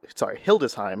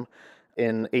Hildesheim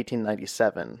in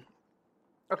 1897.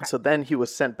 Okay. So then he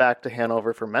was sent back to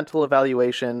Hanover for mental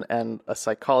evaluation, and a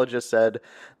psychologist said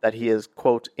that he is,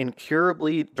 quote,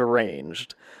 incurably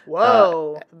deranged.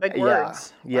 Whoa, big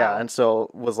words. Yeah, Wow. and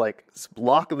so was like,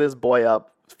 lock this boy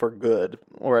up for good,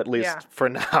 or at least for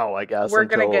now, I guess. We're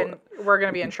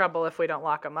gonna be in trouble if we don't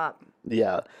lock him up.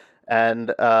 Yeah.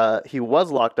 And he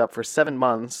was locked up for 7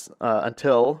 months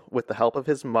until, with the help of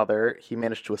his mother, he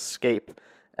managed to escape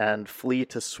and flee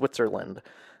to Switzerland,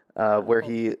 where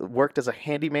he worked as a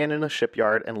handyman in a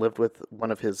shipyard and lived with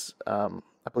one of his, I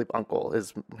believe, uncle,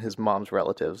 his mom's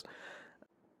relatives.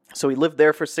 So he lived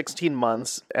there for 16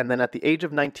 months, and then at the age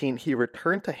of 19, he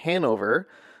returned to Hanover,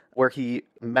 where he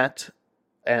met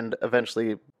and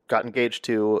eventually got engaged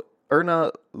to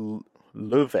Erna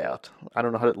Lewert. I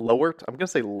don't know how to Lowert. I'm going to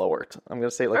say Lowert. I'm going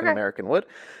to say it like an American would.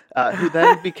 Who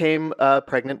then became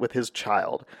pregnant with his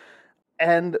child.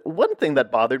 And one thing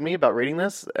that bothered me about reading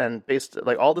this, and based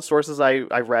like all the sources I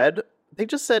read, they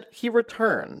just said he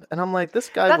returned, and I'm like, this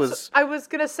guy was. I was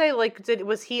gonna say, like,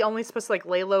 was he only supposed to like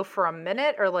lay low for a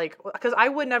minute, or like, because I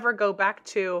would never go back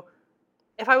to.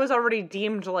 If I was already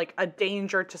deemed like a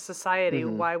danger to society,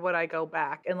 why would I go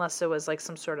back unless it was like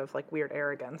some sort of like weird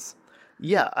arrogance?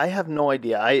 Yeah, I have no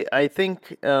idea. I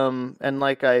think, and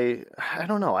like I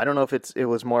don't know. I don't know if it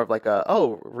was more of like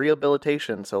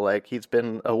rehabilitation. So like he's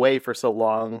been away for so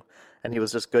long, and he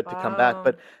was just good to come back.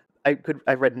 But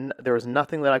there was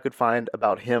nothing that I could find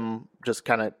about him just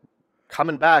kind of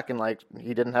coming back, and like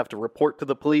he didn't have to report to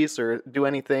the police or do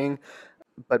anything.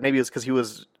 But maybe it's because he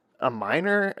was a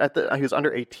minor he was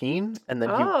under 18, and then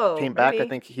he came back. I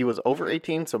think he was over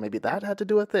 18, so maybe that had to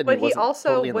do with it. But he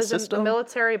also was in the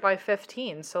military by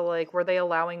 15. So like, were they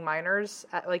allowing minors?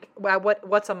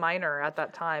 What's a minor at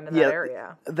that time in that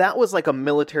area? That was like a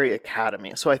military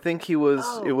academy. So I think he was.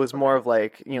 It was more of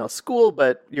like school,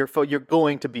 but you're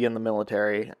going to be in the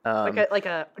military. Like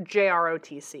a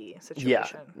JROTC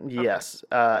situation. Yeah. Yes.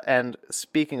 And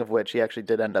speaking of which, he actually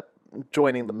did end up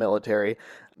joining the military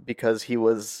because it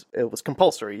was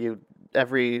compulsory.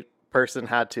 Every person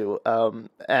had to,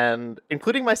 and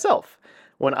including myself.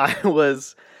 When I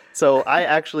was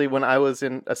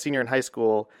a senior in high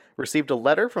school, received a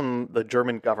letter from the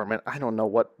German government. I don't know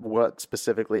what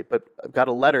specifically, but got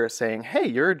a letter saying, "Hey,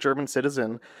 you're a German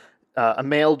citizen, a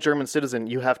male German citizen.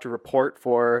 You have to report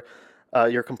for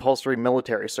your compulsory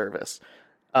military service."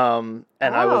 And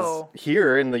I was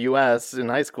here in the U.S. in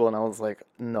high school, and I was like,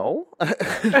 no.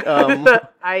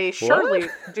 I surely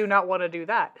do not want to do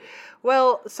that.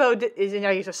 Well, so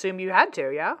I just assume you had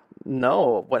to, yeah?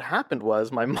 No, what happened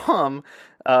was my mom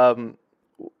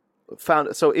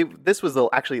found, so this was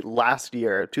actually last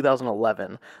year,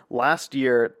 2011, last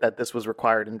year that this was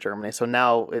required in Germany. So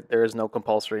now there is no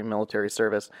compulsory military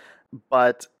service,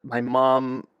 but my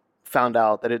mom found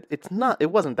out that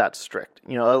it wasn't that strict.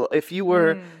 You know, if you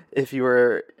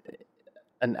were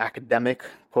an academic,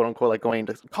 quote unquote, like going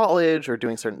to college or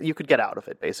doing you could get out of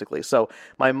it basically. So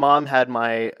my mom had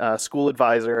my school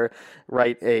advisor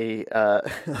write a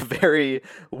very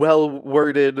well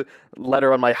worded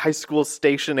letter on my high school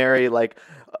stationery, like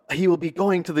he will be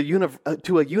going to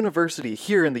to a university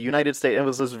here in the United States. It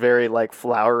was just very like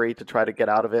flowery to try to get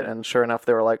out of it. And sure enough,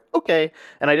 they were like, okay.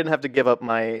 And I didn't have to give up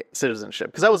my citizenship,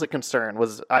 because that was a concern.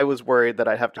 I was worried that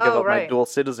I'd have to give up my dual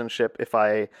citizenship if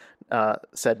I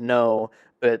said no.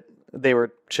 But they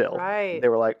were chill. Right. They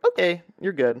were like, okay,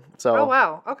 you're good. So. Oh,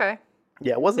 wow. Okay.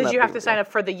 Yeah, it wasn't. Did you have to sign up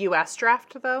for the U.S.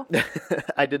 draft, though?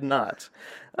 I did not.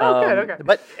 Oh, good. Okay.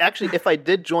 But actually, if I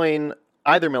did join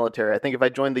either military, I think if I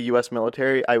joined the U.S.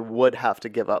 military, I would have to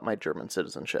give up my German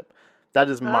citizenship. That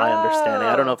is my understanding.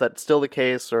 I don't know if that's still the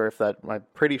case, or if I'm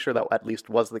pretty sure that at least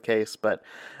was the case. But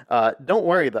don't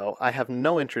worry, though. I have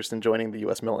no interest in joining the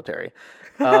U.S. military.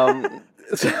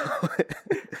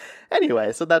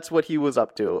 Anyway, so that's what he was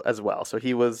up to as well. So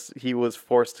he was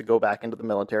forced to go back into the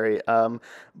military,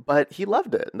 but he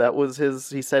loved it.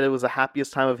 He said it was the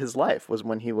happiest time of his life was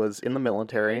when he was in the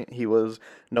military. He was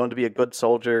known to be a good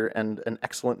soldier and an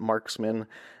excellent marksman.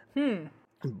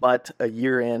 But a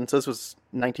year in, so this was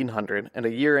 1900, and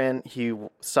a year in, he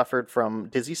suffered from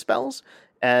dizzy spells,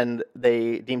 and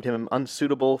they deemed him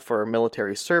unsuitable for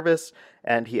military service,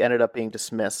 and he ended up being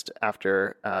dismissed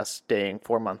after staying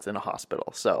 4 months in a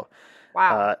hospital. So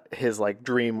his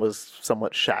dream was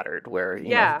somewhat shattered, where you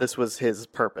know, this was his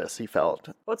purpose, he felt.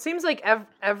 Well, it seems like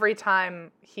every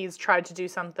time he's tried to do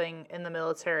something in the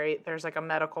military, there's a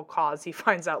medical cause he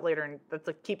finds out later, and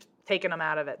that keeps taking him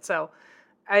out of it. So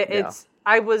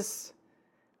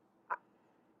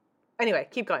Anyway,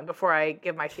 keep going before I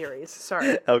give my theories.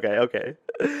 Sorry. Okay.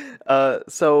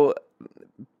 So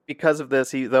because of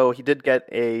this, he did get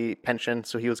a pension,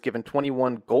 so he was given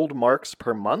 21 gold marks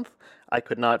per month. I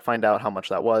could not find out how much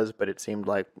that was, but it seemed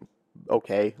like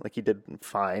okay, he did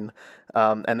fine.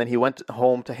 And then he went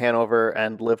home to Hanover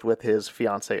and lived with his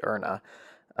fiancée Erna.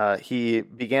 He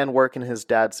began work in his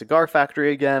dad's cigar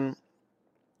factory again,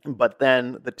 but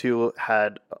then the two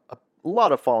had a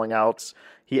lot of falling outs.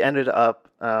 He ended up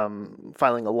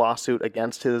filing a lawsuit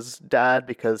against his dad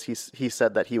because he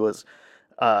said that he was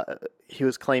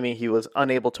claiming he was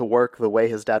unable to work the way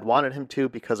his dad wanted him to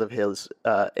because of his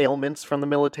ailments from the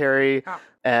military,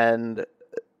 and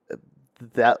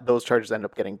that those charges ended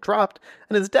up getting dropped.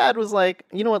 And his dad was like,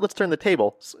 you know what, let's turn the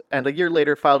tables. And a year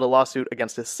later filed a lawsuit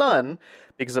against his son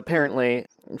because apparently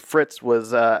Fritz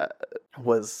was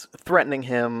threatening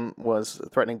him, was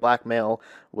threatening blackmail,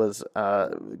 there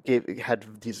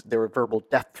were verbal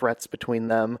death threats between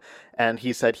them, and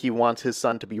he said he wants his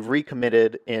son to be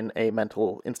recommitted in a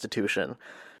mental institution.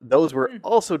 Those were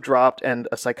also dropped, and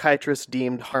a psychiatrist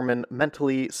deemed Harmon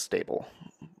mentally stable.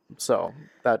 So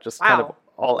that just kind of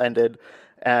all ended,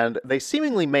 and they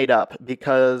seemingly made up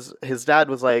because his dad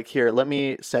was like, here, let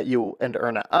me set you and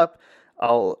Erna up.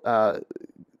 I'll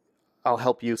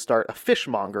help you start a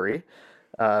fishmongery.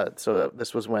 So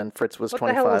this was when Fritz was 25. What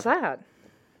the hell is that?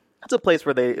 It's a place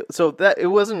where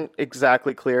it wasn't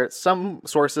exactly clear. Some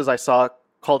sources I saw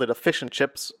called it a fish and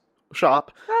chips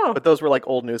shop, but those were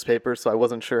old newspapers, so I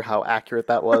wasn't sure how accurate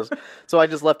that was. So I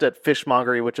just left it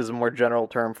fishmongery, which is a more general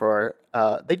term for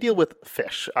they deal with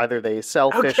fish. Either they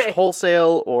sell fish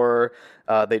wholesale, or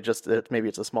maybe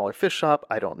it's a smaller fish shop.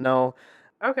 I don't know.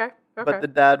 Okay. But the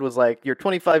dad was like, you're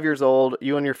 25 years old,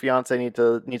 you and your fiance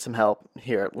need some help.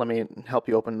 Here, let me help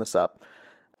you open this up.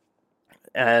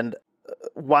 And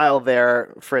while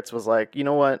there, Fritz was like, you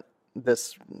know what?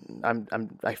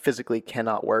 I physically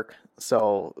cannot work.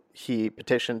 So he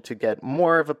petitioned to get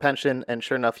more of a pension, and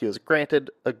sure enough, he was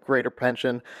granted a greater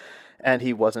pension, and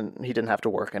he didn't have to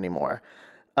work anymore.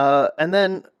 And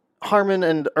then Harmon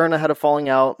and Erna had a falling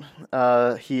out.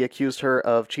 He accused her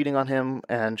of cheating on him,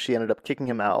 and she ended up kicking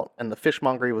him out. And the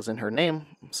fishmongery was in her name,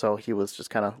 so he was just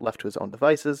kind of left to his own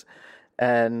devices.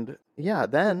 And yeah,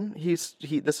 then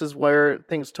this is where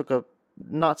things took a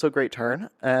not so great turn,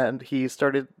 and he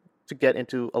started to get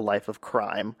into a life of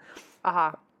crime.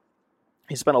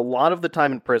 He spent a lot of the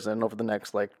time in prison over the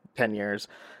next 10 years.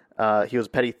 He was a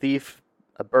petty thief,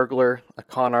 a burglar, a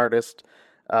con artist.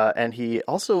 And he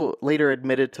also later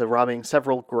admitted to robbing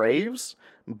several graves,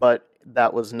 but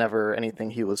that was never anything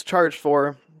he was charged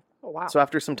for. Oh, wow. So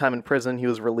after some time in prison, he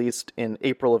was released in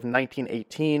April of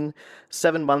 1918,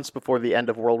 7 months before the end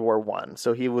of World War I.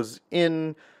 So he was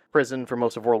in prison for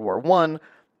most of World War I,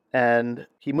 and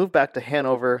he moved back to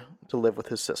Hanover to live with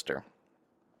his sister.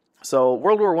 So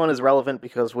World War I is relevant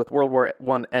because with World War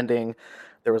I ending,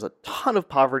 there was a ton of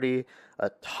poverty,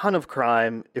 a ton of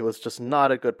crime. It was just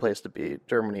not a good place to be,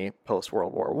 Germany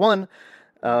post-World War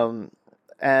I.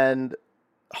 And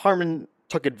Harmon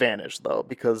took advantage, though,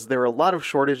 because there were a lot of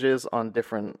shortages on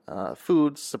different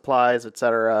foods, supplies,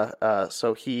 etc.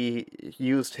 So he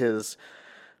used his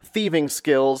thieving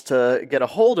skills to get a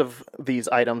hold of these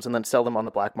items and then sell them on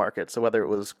the black market. So whether it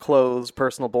was clothes,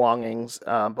 personal belongings,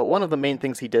 but one of the main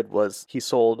things he did was he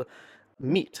sold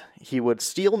meat. He would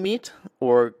steal meat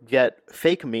or get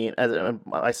fake meat.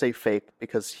 I say fake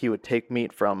because he would take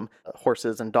meat from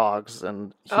horses and dogs,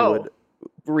 and he would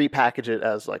repackage it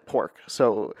as like pork.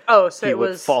 So he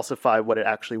would falsify what it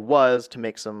actually was to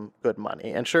make some good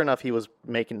money. And sure enough, he was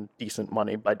making decent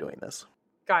money by doing this.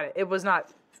 Got it. It was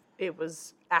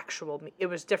actual meat. It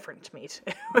was different meat.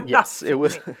 Yes, it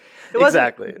was. It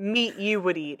exactly. wasn't meat you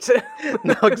would eat.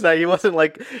 No, exactly. He wasn't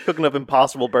like cooking up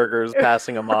Impossible Burgers,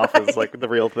 passing them off as like the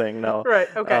real thing. No. Right.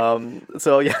 Okay.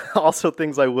 So yeah, also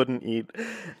things I wouldn't eat.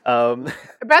 By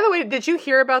the way, did you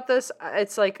hear about this?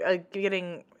 It's like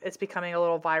it's becoming a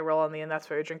little viral on the And That's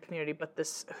Why We Drink community. But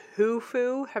this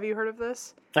Hufu, have you heard of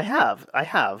this? I have.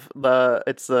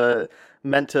 It's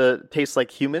meant to taste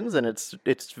like humans, and it's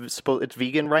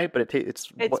vegan, right? But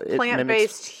it's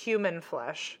plant-based human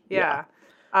flesh. Yeah.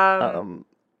 I'm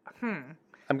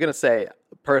gonna say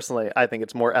personally, I think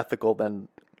it's more ethical than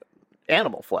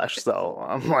animal flesh. So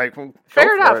I'm like,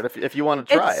 fair enough. For it if you want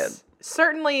to try it.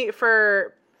 Certainly,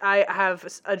 I have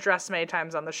addressed many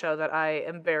times on the show that I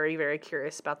am very, very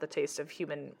curious about the taste of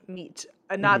human meat.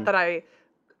 Not that I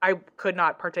could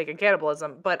not partake in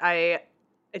cannibalism, but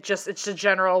it's a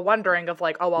general wondering of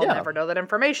like, I'll never know that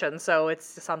information. So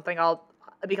it's something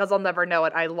because I'll never know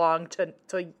it, I long to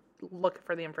look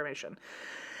for the information.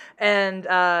 And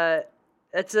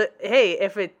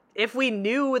if we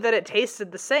knew that it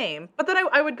tasted the same, but then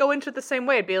I would go into it the same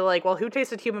way. It'd be like, well, who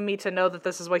tasted human meat to know that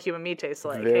this is what human meat tastes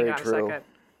like? Very Hang on true. a second.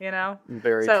 You know?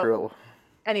 Very true.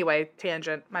 Anyway,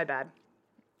 tangent. My bad.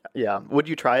 Yeah. Would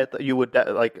you try it? You would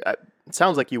it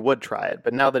sounds like you would try it,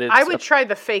 but now that I would try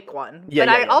the fake one. Yeah,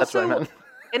 but yeah, I also, that's what I meant.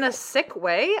 in a sick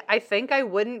way, I think I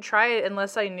wouldn't try it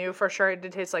unless I knew for sure it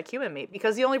did taste like human meat.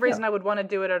 Because the only reason I would want to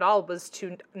do it at all was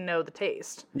to know the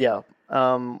taste. Yeah.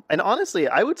 And honestly,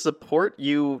 I would support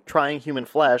you trying human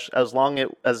flesh as long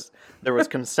as there was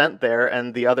consent there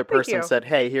and the other person said,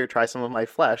 hey, here, try some of my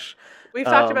flesh. We've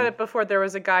talked about it before. There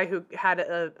was a guy who had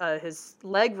his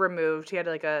leg removed. He had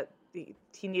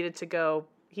he needed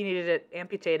it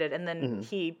amputated, and then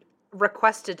he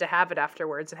requested to have it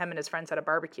afterwards, and him and his friends had a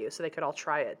barbecue so they could all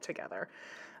try it together.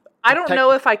 I don't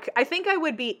know if I think I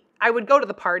would go to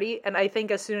the party, and I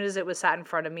think as soon as it was sat in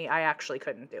front of me, I actually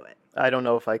couldn't do it. I don't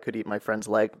know if I could eat my friend's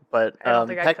leg, but I don't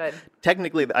think I could.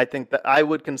 Technically, I think that I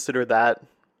would consider that.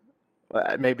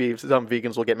 Maybe some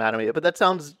vegans will get mad at me, but that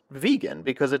sounds vegan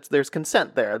because there's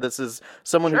consent there. This is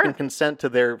someone who can consent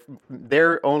to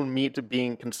their own meat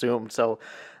being consumed. So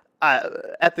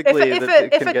ethically,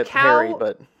 it can get hairy.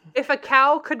 But if a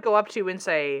cow could go up to you and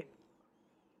say,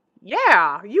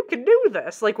 "Yeah, you can do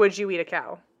this," like, would you eat a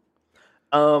cow?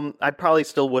 I probably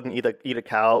still wouldn't eat a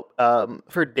cow.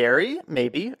 For dairy,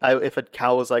 maybe. If a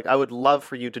cow was like, I would love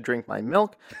for you to drink my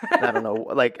milk. I don't know,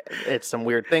 like it's some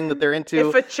weird thing that they're into.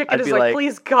 If a chicken is like,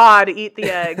 please God, eat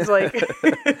the eggs, like.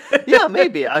 Yeah,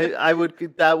 maybe. I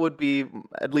would. That would be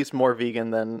at least more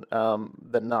vegan than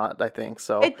not. I think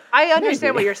so. I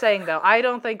understand what you're saying, though. I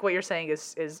don't think what you're saying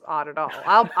is odd at all.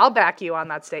 I'll back you on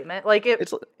that statement. Like,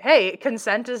 hey,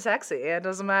 consent is sexy. It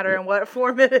doesn't matter in what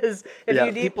form it is.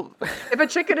 If a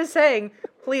chicken is saying,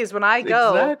 please, when I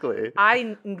go,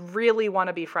 I really want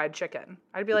to be fried chicken,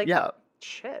 I'd be like,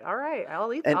 shit, all right,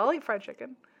 I'll eat fried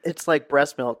chicken. It's like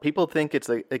breast milk. People think it's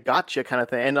a gotcha kind of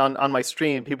thing. And on my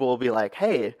stream, people will be like,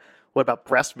 hey, what about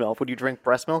breast milk? Would you drink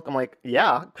breast milk? I'm like,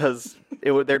 yeah, because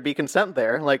there'd be consent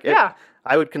there. Like,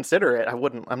 I would consider it.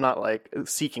 I'm not like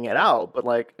seeking it out, but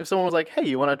like if someone was like, hey,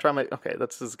 you want to try my, okay,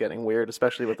 this is getting weird,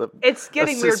 especially with a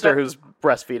sister who's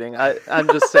breastfeeding. I'm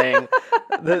just saying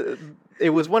it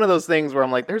was one of those things where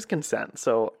I'm like, there's consent,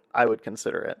 so I would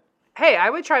consider it. Hey, I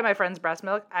would try my friend's breast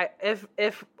milk. If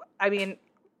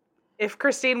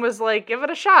Christine was like, give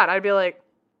it a shot, I'd be like,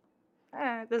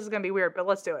 this is going to be weird, but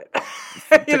let's do it.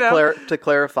 To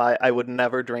clarify, I would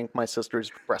never drink my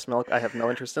sister's breast milk. I have no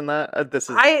interest in that. This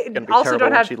is going to be also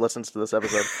terrible when she listens to this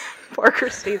episode. Poor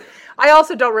Christine. I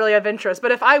also don't really have interest,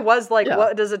 but if I was like,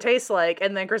 what does it taste like?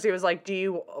 And then Christine was like, do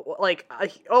you, like,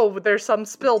 there's some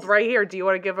spilled right here. Do you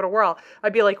want to give it a whirl?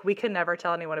 I'd be like, we can never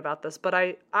tell anyone about this, but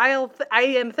I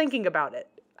am thinking about it.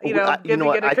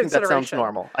 I think that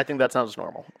sounds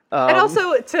normal. And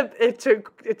also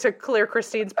to clear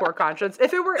Christine's poor conscience,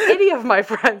 if it were any of my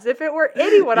friends, if it were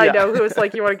anyone I know who was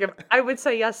like, you want to give, I would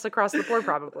say yes across the board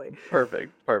probably.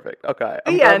 Perfect. Okay.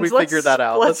 I'm glad we figured that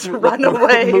out. Let's run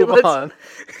away. Move on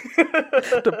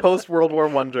to post World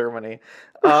War I Germany.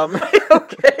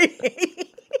 Okay.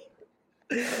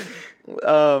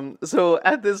 So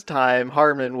at this time,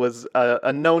 Harmon was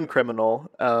a known criminal,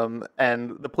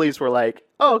 and the police were like,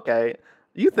 oh, okay,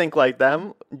 you think like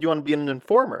them, you want to be an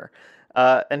informer?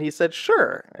 And he said,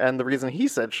 sure. And the reason he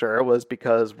said sure was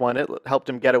because, one, it helped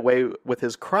him get away with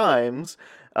his crimes,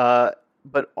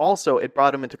 but also it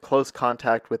brought him into close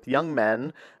contact with young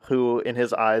men who, in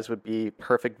his eyes, would be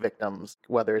perfect victims,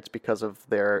 whether it's because of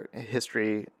their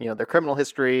history, their criminal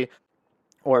history,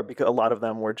 or because a lot of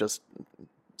them were just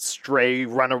stray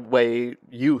runaway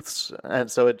youths.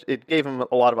 And so it gave him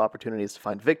a lot of opportunities to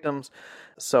find victims.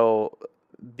 So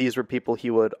these were people he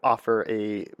would offer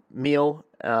a meal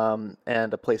and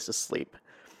a place to sleep.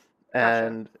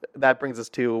 And that brings us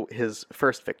to his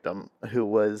first victim, who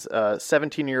was a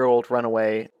 17-year-old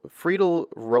runaway, Friedel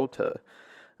Rothe,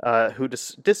 who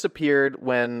disappeared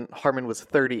when Harmon was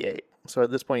 38. So at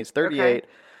this point, he's 38. Okay.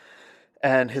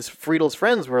 And Friedel's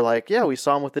friends were like, yeah, we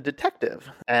saw him with a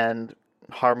detective. And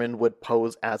Harmon would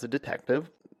pose as a detective.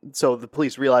 So the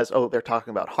police realized, they're talking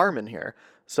about Harmon here.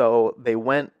 So they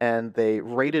went and they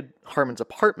raided Harmon's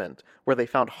apartment, where they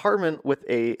found Harmon with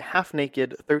a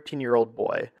half-naked 13-year-old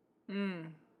boy.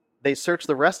 They searched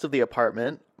the rest of the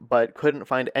apartment, but couldn't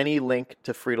find any link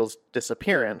to Friedel's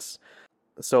disappearance.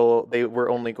 So they were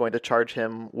only going to charge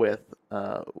him with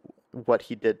what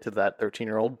he did to that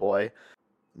 13-year-old boy.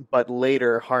 But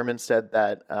later, Harmon said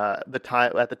that at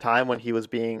the time when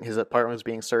his apartment was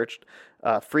being searched,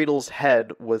 Friedel's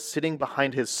head was sitting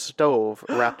behind his stove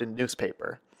wrapped in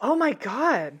newspaper. Oh my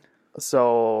God.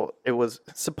 So it was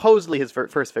supposedly his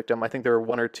first victim. I think there were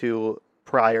one or two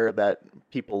prior that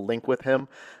people link with him.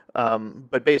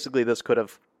 But basically this could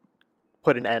have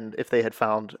put an end, if they had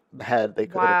found the head, they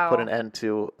could have put an end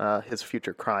to his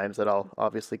future crimes that I'll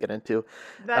obviously get into.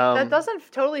 That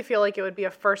doesn't totally feel like it would be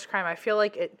a first crime. I feel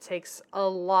like it takes a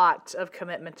lot of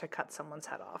commitment to cut someone's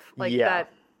head off.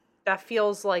 That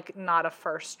feels like not a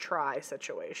first try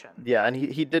situation. Yeah, and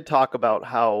he did talk about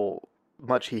how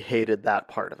much he hated that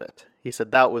part of it. He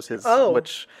said that was his,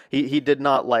 which he did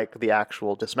not like the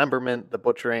actual dismemberment, the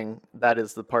butchering. That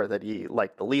is the part that he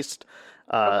liked the least.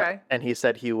 And he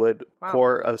said he would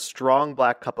pour a strong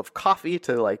black cup of coffee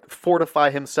to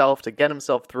fortify himself, to get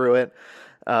himself through it.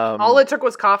 All it took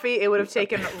was coffee. It would have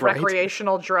taken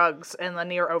recreational drugs and a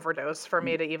near overdose for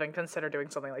me to even consider doing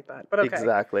something like that. But okay.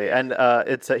 Exactly. And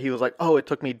he was like, it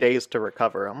took me days to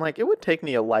recover. I'm like, it would take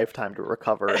me a lifetime to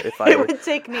recover if I it would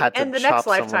take me had to and the chop next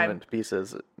lifetime someone into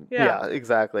pieces. Yeah,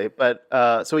 exactly. But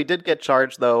so he did get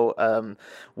charged though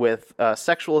with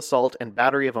sexual assault and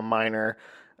battery of a minor.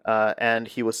 And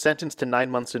he was sentenced to 9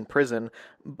 months in prison,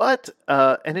 but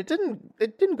and it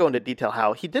didn't go into detail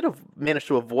how he did manage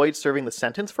to avoid serving the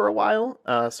sentence for a while.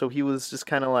 So he was just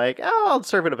kind of like, I'll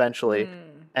serve it eventually.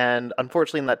 And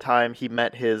unfortunately, in that time, he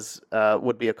met his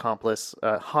would-be accomplice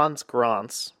Hans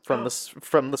Grantz from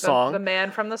the song, the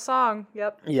man from the song.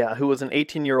 Yep. Yeah, who was an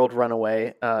 18-year-old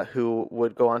runaway who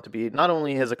would go on to be not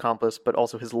only his accomplice but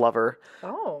also his lover.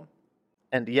 Oh.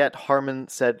 And yet Harmon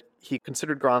said he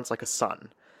considered Grantz like a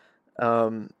son.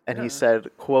 He said,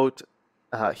 quote,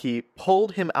 he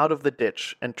pulled him out of the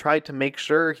ditch and tried to make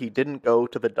sure he didn't go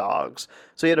to the dogs.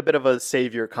 So he had a bit of a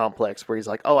savior complex where he's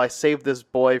like, I saved this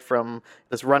boy from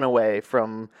this runaway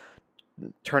from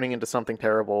turning into something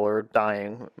terrible or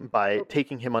dying by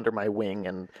taking him under my wing.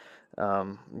 And I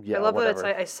love whatever.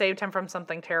 that I saved him from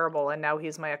something terrible and now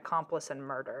he's my accomplice in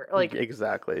murder.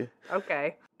 Exactly.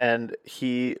 Okay. And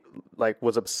he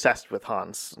was obsessed with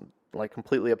Hans.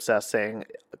 Completely obsessed, saying,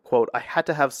 quote, I had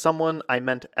to have someone I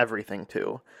meant everything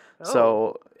to.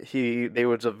 So it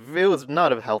was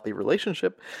not a healthy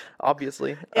relationship,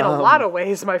 obviously. In a lot of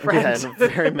ways, my friend. Yeah, in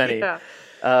very many.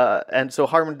 And so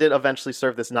Harmon did eventually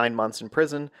serve this 9 months in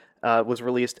prison, was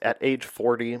released at age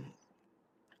 40,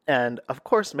 and of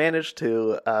course managed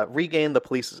to regain the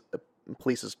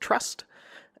police's trust,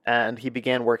 and he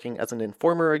began working as an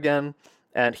informer again.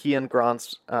 And he and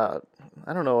Grants, I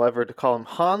don't know ever to call him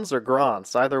Hans or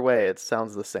Grants. Either way, it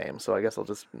sounds the same. So I guess I'll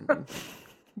just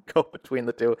go between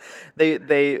the two.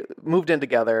 They moved in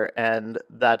together, and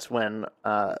that's when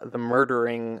the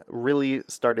murdering really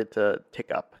started to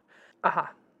tick up. Uh-huh.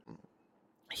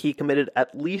 He committed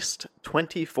at least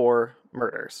 24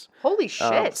 murders. Holy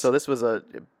shit. So this was a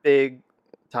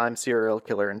big-time serial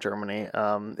killer in Germany,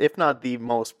 if not the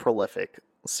most prolific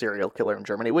serial killer in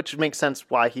Germany, which makes sense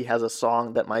why he has a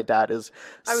song that my dad is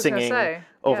singing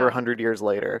over 100 years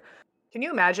later. Can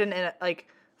you imagine,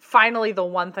 finally the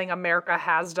one thing America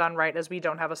has done right is we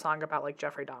don't have a song about,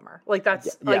 Jeffrey Dahmer.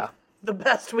 That's, the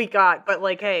best we got, but,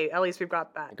 hey, at least we've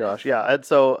got that. Gosh, yeah. And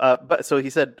so, so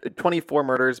he said 24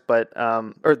 murders, but,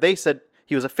 or they said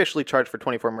he was officially charged for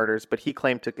 24 murders, but he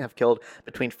claimed to have killed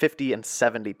between 50 and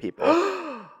 70 people.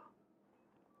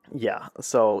 Yeah,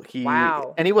 so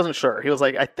Wow. And he wasn't sure. He was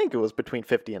like, I think it was between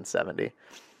 50 and 70.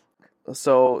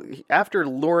 So after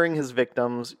luring his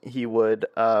victims, he would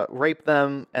rape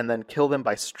them and then kill them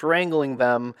by strangling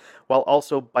them while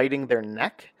also biting their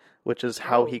neck, which is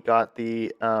how he got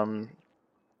the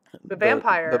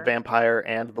vampire. The vampire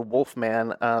and the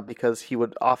Wolfman, because he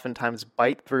would oftentimes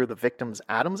bite through the victim's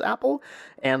Adam's apple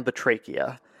and the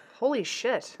trachea. Holy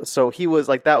shit. So he was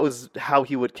like, that was how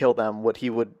he would kill them. What he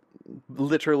would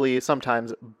literally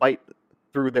sometimes bite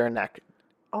through their neck.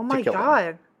 Oh my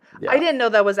god. Yeah. I didn't know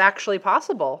that was actually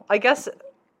possible. I guess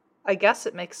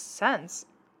it makes sense.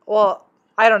 Well,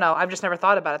 I don't know. I've just never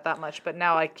thought about it that much, but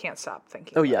now I can't stop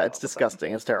thinking. Oh yeah, it's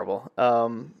disgusting. It's terrible.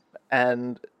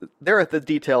 And there are the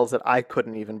details that I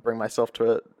couldn't even bring myself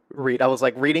to read. I was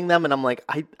reading them and I'm like,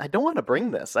 I don't want to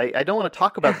bring this. I don't want to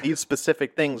talk about these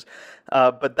specific things.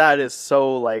 But that is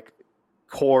so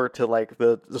core to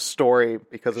the story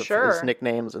because of his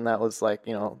nicknames, and that was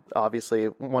obviously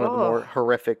one of the more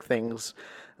horrific things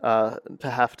to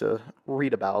have to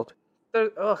read about.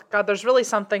 There's really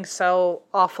something so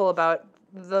awful about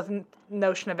the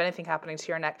notion of anything happening to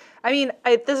your neck. I mean,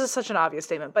 this is such an obvious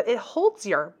statement, but it holds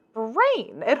your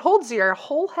brain. It holds your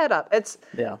whole head up. It's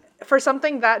for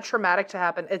something that traumatic to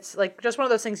happen. It's just one of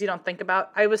those things you don't think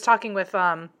about. I was talking with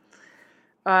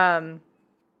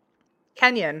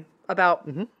Kenyon about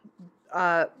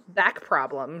back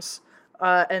problems,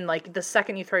 and the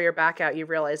second you throw your back out, you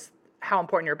realize how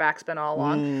important your back's been all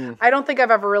along. I don't think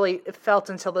I've ever really felt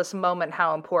until this moment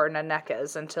how important a neck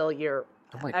is until you're.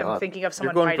 Oh my God. I'm thinking of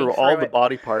someone You're going through all the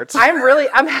body parts. I'm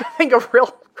having a real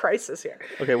crisis here.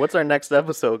 Okay, what's our next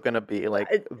episode gonna be?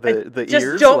 The just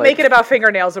ears? Don't make it about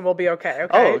fingernails and we'll be okay.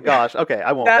 Oh gosh, okay,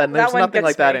 I won't. And there's nothing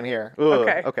like that in here. Ugh,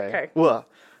 okay. Ugh.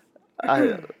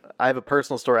 I have a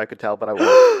personal story I could tell, but I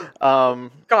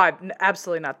won't. God,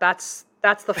 absolutely not. That's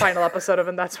the final episode of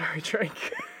And That's Why We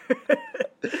Drink.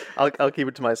 I'll keep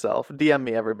it to myself. DM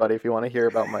me, everybody, if you want to hear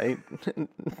about my...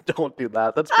 Don't do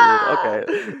that. That's weird.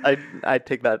 Okay. I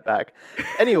take that back.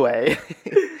 Anyway,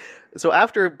 so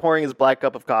after pouring his black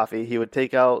cup of coffee, he would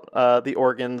take out the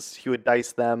organs, he would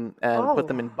dice them, and put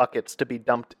them in buckets to be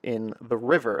dumped in the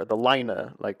river, the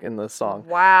Leine, in the song.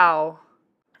 Wow.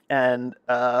 And...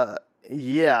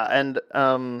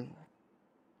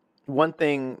 one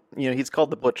thing, he's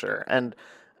called the Butcher, and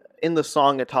in the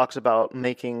song it talks about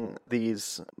making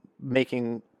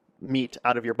meat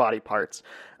out of your body parts.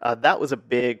 That was a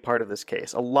big part of this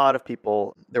case. A lot of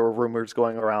people, there were rumors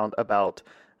going around about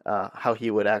how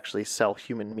he would actually sell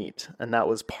human meat, and that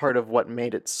was part of what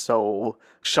made it so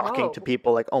shocking to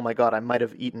people. Oh my God, I might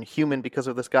have eaten human because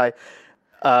of this guy.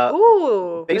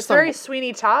 It's very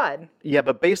Sweeney Todd. Yeah,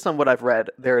 but based on what I've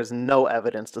read, there is no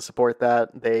evidence to support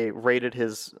that. They raided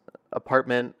his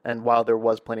apartment, and while there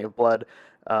was plenty of blood,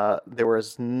 there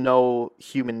was no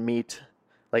human meat,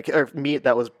 or meat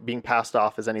that was being passed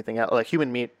off as anything else,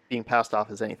 human meat being passed off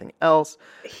as anything else.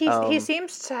 He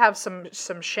seems to have some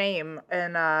shame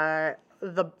in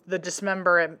the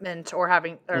dismemberment or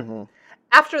having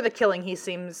after the killing. He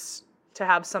seems to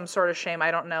have some sort of shame.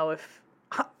 I don't know if.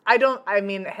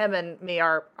 Him and me,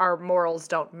 our morals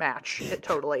don't match it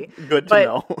totally. Good to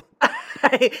know.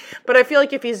 But I feel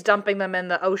like if he's dumping them in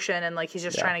the ocean and he's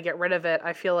just trying to get rid of it,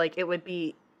 I feel like it would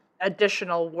be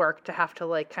additional work to have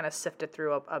to kind of sift it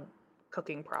through a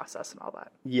cooking process and all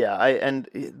that. Yeah, and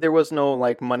there was no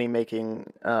money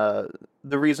making. The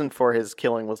reason for his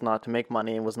killing was not to make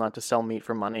money, was not to sell meat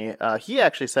for money. He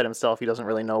actually said himself he doesn't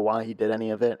really know why he did any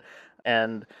of it,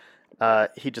 and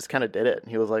he just kind of did it.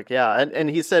 He was like, yeah. And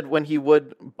he said when he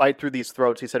would bite through these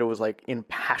throats, he said it was in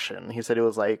passion. He said it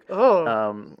was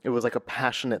it was a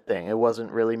passionate thing. It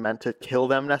wasn't really meant to kill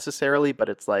them necessarily, but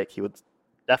it's he would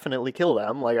definitely kill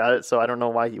them. So I don't know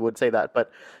why he would say that, but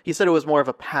he said it was more of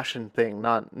a passion thing,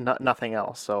 not nothing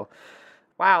else. So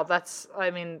Wow, that's, I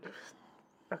mean,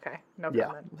 okay, no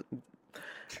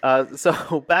comment.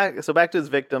 So back to his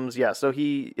victims. Yeah, so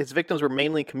his victims were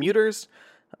mainly commuters,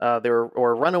 they were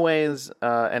or runaways,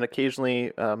 and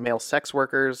occasionally male sex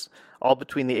workers, all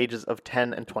between the ages of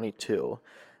 10 and 22.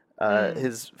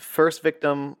 His first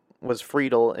victim was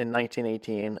Friedel in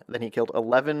 1918. Then he killed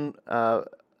 11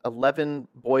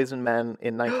 boys and men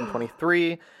in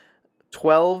 1923,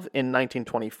 12 in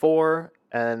 1924,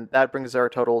 and that brings our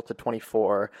total to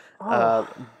 24.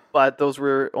 But those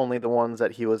were only the ones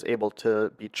that he was able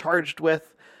to be charged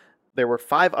with. There were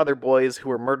 5 other boys who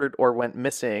were murdered or went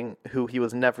missing, who he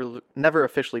was never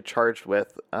officially charged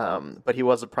with, but he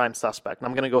was a prime suspect. And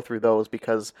I'm going to go through those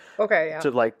because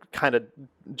to like kind of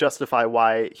justify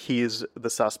why he's the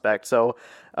suspect. So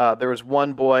there was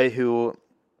one boy who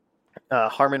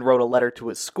Harmon wrote a letter to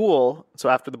his school. So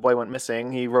after the boy went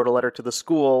missing, he wrote a letter to the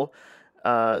school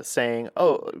saying,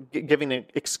 giving an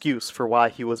excuse for why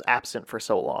he was absent for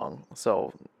so long.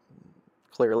 So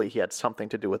clearly he had something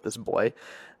to do with this boy.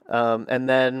 And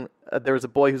then there was a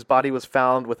boy whose body was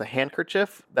found with a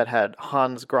handkerchief that had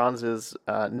Hans Granz's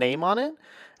name on it,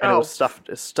 and it was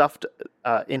stuffed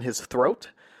in his throat.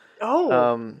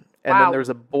 And then there was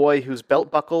a boy whose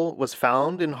belt buckle was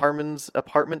found in Harmon's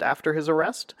apartment after his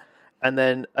arrest. And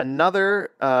then another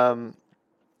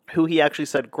who he actually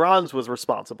said Granz was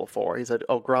responsible for. He said,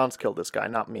 Granz killed this guy,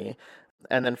 not me.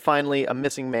 And then finally, a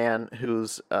missing man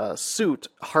whose suit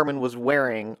Harmon was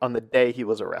wearing on the day he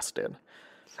was arrested.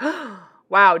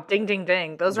 Wow, ding, ding,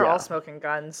 ding. Those are all smoking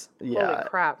guns. Yeah. Holy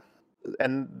crap.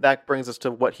 And that brings us to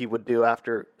what he would do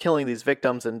after killing these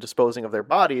victims and disposing of their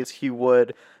bodies. He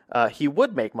would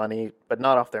make money, but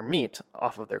not off their meat,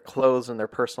 off of their clothes and their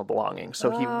personal belongings.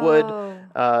 So he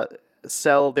would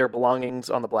sell their belongings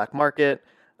on the black market,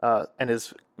 and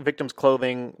his victims'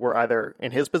 clothing were either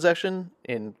in his possession,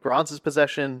 in Granz's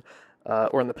possession,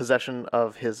 or in the possession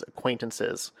of his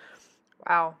acquaintances.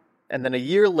 Wow. And then a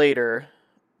year later,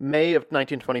 May of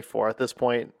 1924, at this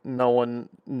point, no one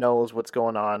knows what's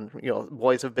going on.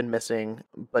 Boys have been missing,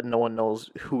 but no one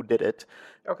knows who did it.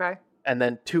 Okay. And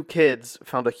then 2 kids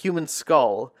found a human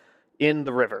skull in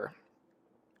the river.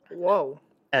 Whoa.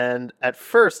 And at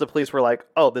first, the police were like,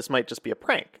 this might just be a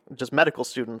prank. Just medical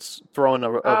students throwing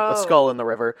a skull in the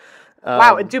river.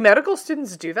 Wow, do medical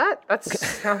students do that? That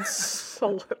sounds a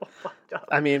little fucked up.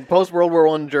 I mean, post-World War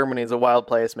I Germany is a wild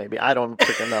place, maybe. I don't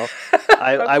freaking know.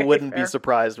 I wouldn't be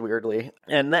surprised, weirdly.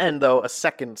 And then, though, a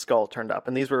second skull turned up.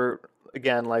 And these were,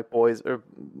 again, like boys,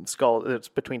 skull, it's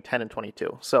between 10 and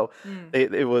 22. So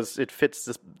it fits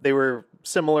this, they were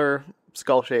similar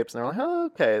skull shapes. And they're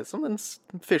like, okay, something's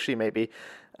fishy, maybe.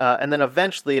 And then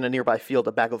eventually, in a nearby field,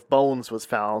 a bag of bones was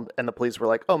found, and the police were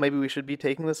like, maybe we should be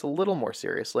taking this a little more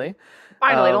seriously.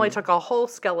 Finally, it only took a whole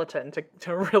skeleton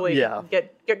to really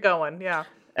get going, yeah.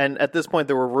 And at this point,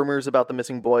 there were rumors about the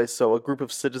missing boys, so a group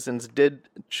of citizens did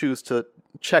choose to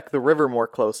check the river more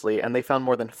closely, and they found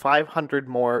more than 500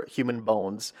 more human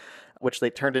bones, which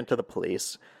they turned into the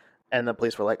police. And the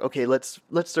police were like, okay, let's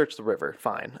search the river.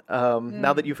 Fine.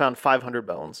 Now that you found 500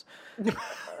 bones.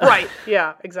 Right.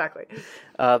 Yeah, exactly.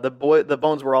 The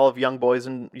bones were all of young boys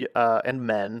and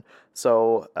men.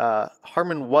 So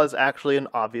Harmon was actually an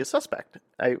obvious suspect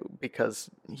because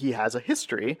he has a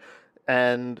history,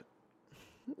 and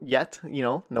yet,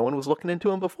 no one was looking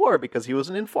into him before because he was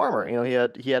an informer.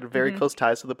 He had very close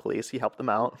ties to the police. He helped them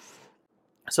out.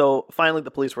 So finally,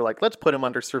 the police were like, let's put him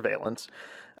under surveillance.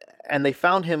 And they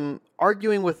found him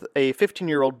arguing with a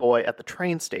 15-year-old boy at the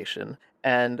train station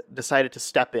and decided to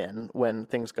step in when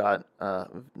things got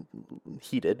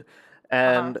heated.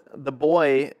 And the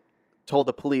boy told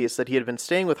the police that he had been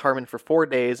staying with Harmon for 4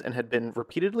 days and had been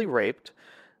repeatedly raped,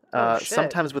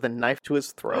 sometimes with a knife to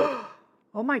his throat.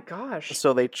 Oh my gosh.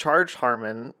 So they charged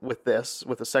Harmon with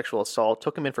a sexual assault,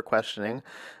 took him in for questioning,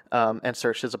 and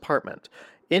searched his apartment.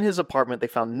 In his apartment, they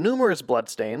found numerous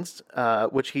bloodstains,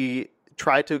 which he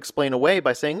tried to explain away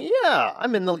by saying, yeah,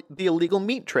 I'm in the illegal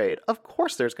meat trade. Of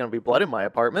course there's going to be blood in my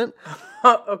apartment.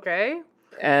 Okay.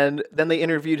 And then they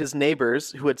interviewed his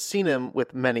neighbors who had seen him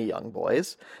with many young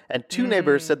boys. And 2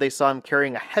 neighbors said they saw him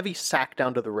carrying a heavy sack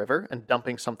down to the river and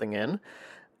dumping something in.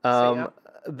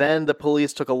 Then the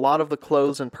police took a lot of the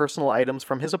clothes and personal items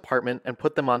from his apartment and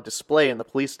put them on display in the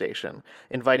police station,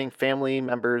 inviting family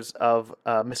members of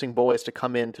missing boys to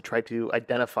come in to try to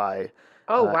identify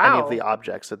any of the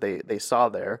objects that they saw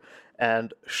there.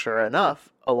 And sure enough,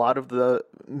 a lot of the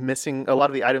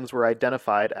items were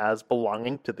identified as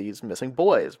belonging to these missing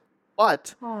boys.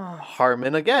 But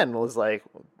Harmon, again, was like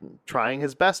trying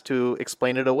his best to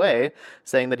explain it away,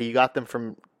 saying that he got them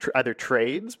from either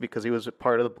trades because he was a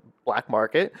part of the black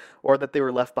market, or that they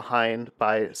were left behind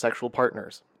by sexual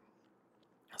partners.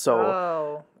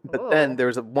 So, but then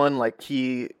there's one like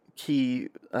key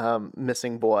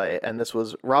missing boy, and this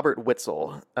was Robert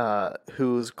Witzel,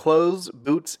 whose clothes,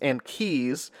 boots, and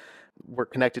keys were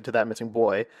connected to that missing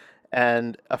boy.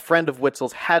 And a friend of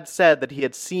Witzel's had said that he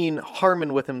had seen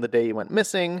Harmon with him the day he went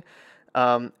missing.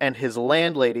 And his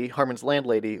landlady, Harmon's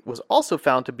landlady, was also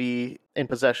found to be in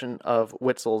possession of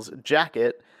Witzel's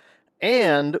jacket.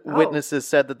 And witnesses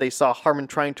said that they saw Harmon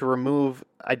trying to remove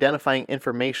identifying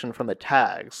information from the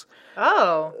tags.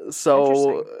 Oh,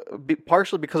 so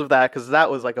partially because of that, because that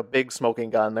was like a big smoking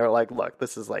gun. They're like, look,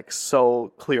 this is like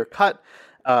so clear cut.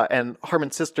 And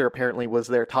Harmon's sister apparently was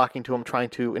there talking to him, trying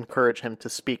to encourage him to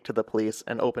speak to the police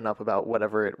and open up about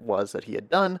whatever it was that he had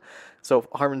done. So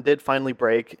Harmon did finally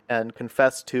break and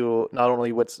confess to not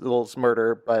only Witzel's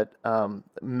murder, but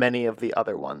many of the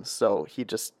other ones. So he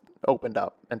just opened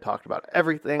up and talked about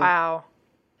everything. Wow.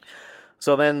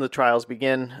 So then the trials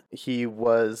begin. He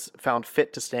was found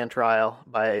fit to stand trial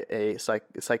by a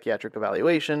psychiatric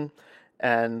evaluation.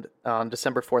 And on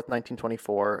December 4th,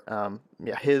 1924,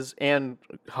 his and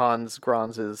Hans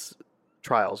Granz's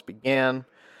trials began.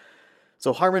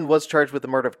 So Harmon was charged with the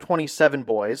murder of 27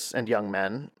 boys and young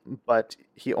men, but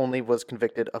he only was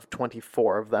convicted of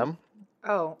 24 of them.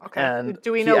 Oh, okay. And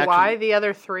do we know why the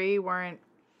other 3 weren't?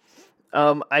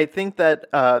 I think that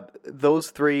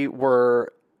those 3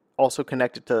 were also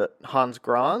connected to Hans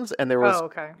Granz, and there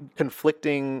was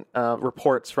conflicting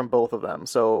reports from both of them.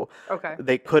 So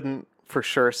they couldn't for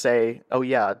sure say, oh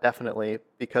yeah, definitely,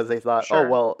 because they thought, oh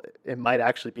well, it might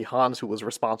actually be Hans who was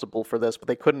responsible for this, but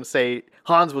they couldn't say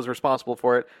Hans was responsible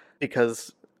for it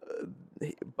because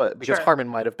Harmon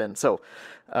might have been. So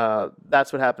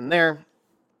that's what happened there.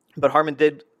 But Harmon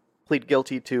did plead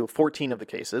guilty to 14 of the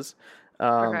cases,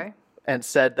 and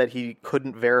said that he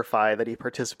couldn't verify that he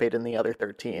participated in the other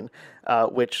 13,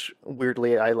 which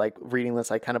weirdly, I like reading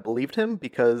this, I kind of believed him,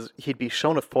 because he'd be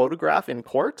shown a photograph in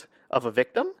court of a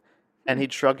victim, and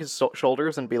he'd shrug his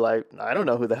shoulders and be like, I don't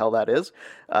know who the hell that is.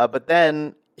 But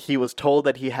then he was told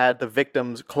that he had the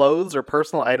victim's clothes or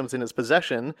personal items in his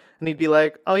possession, and he'd be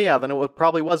like, oh yeah, then it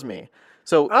probably was me.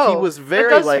 So he was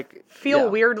very feel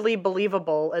weirdly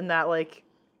believable in that, like,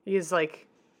 he's like,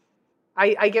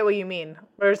 I get what you mean.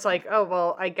 Where it's like, oh,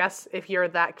 well, I guess if you're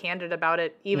that candid about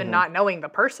it, even not knowing the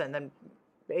person, then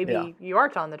maybe you are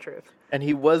telling the truth. And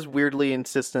he was weirdly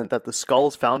insistent that the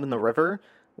skulls found in the river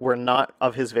were not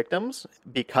of his victims,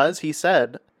 because he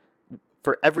said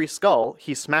for every skull,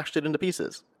 he smashed it into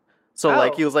pieces. So,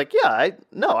 like, he was like, yeah,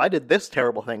 I did this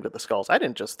terrible thing to the skulls. I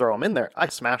didn't just throw them in there. I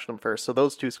smashed them first. So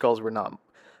those 2 skulls were not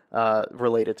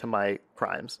related to my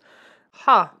crimes.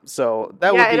 Huh. So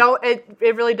that would be...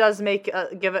 it really does make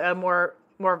give him more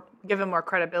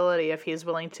credibility if he's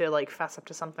willing to like fess up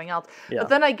to something else. Yeah. But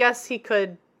then I guess he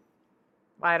could,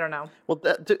 I don't know. Well,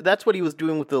 that's what he was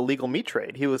doing with the illegal meat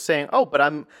trade. He was saying, "Oh, but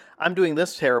I'm doing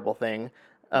this terrible thing."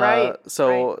 Right.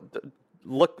 So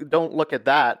don't look at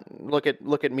that. Look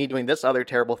at me doing this other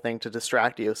terrible thing to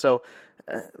distract you. So,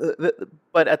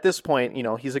 but at this point,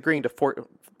 he's agreeing to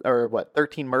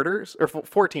 13 murders or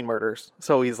 14 murders.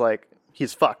 So he's like,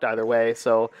 he's fucked either way.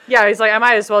 So yeah, he's like, I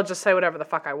might as well just say whatever the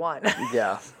fuck I want.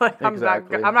 Yeah,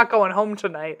 exactly. I'm not going home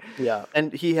tonight. Yeah,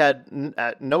 and he had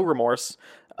no remorse.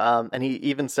 And he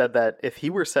even said that if he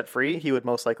were set free, he would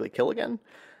most likely kill again.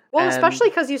 Well, especially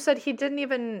because you said he didn't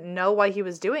even know why he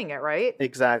was doing it, right?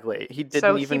 Exactly. He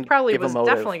didn't even. So he probably give was a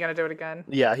motive. Definitely going to do it again.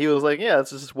 Yeah, he was like, "Yeah,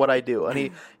 this is what I do,"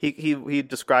 and he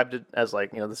described it as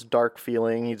like, this dark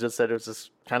feeling. He just said it was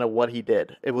just kind of what he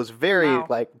did. It was very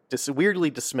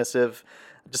weirdly dismissive,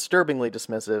 disturbingly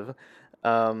dismissive.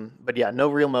 But yeah, no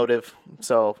real motive.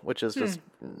 So, which is just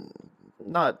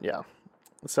not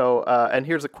So, and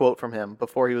here's a quote from him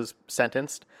before he was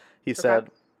sentenced. He said,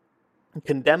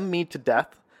 "Condemn me to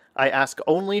death. I ask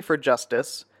only for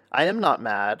justice. I am not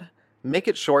mad. Make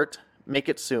it short, make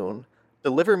it soon.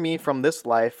 Deliver me from this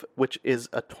life, which is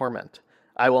a torment.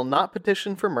 I will not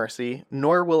petition for mercy,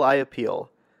 nor will I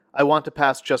appeal. I want to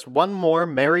pass just one more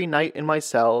merry night in my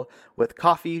cell, with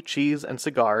coffee, cheese, and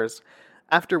cigars,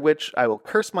 after which I will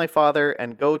curse my father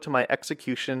and go to my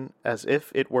execution as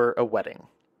if it were a wedding."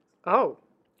 Oh.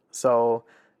 So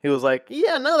he was like,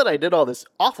 yeah, now that I did all these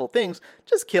awful things,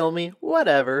 just kill me,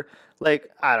 whatever.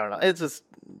 Like, I don't know. It's just,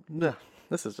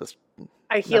 this is just.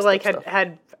 I feel like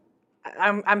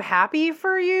I'm happy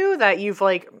for you that you've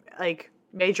like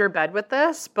made your bed with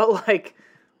this, but like,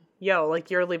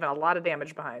 you're leaving a lot of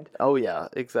damage behind. Oh yeah,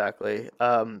 exactly.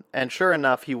 And sure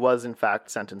enough, he was in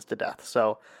fact sentenced to death.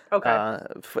 So,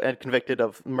 and convicted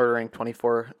of murdering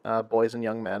 24 boys and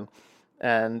young men.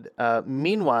 And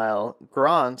meanwhile,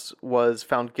 Grants was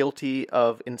found guilty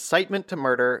of incitement to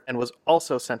murder and was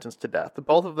also sentenced to death.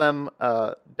 Both of them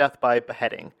death by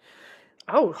beheading.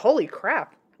 Oh, holy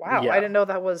crap. Wow, Yeah. I didn't know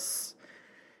that was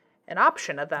an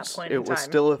option at that point in time. It was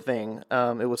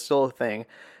still a thing.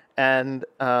 And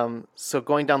so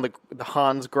going down the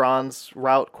Hans Grans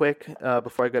route quick,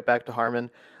 before I get back to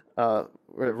Harmon,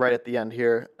 right at the end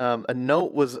here, a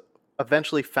note was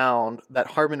eventually found that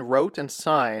Harmon wrote and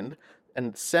signed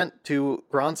and sent to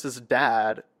Grants'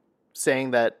 dad,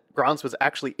 saying that Grants was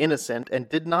actually innocent and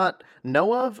did not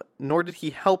know of, nor did he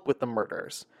help with the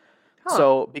murders. Huh.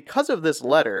 So because of this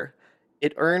letter,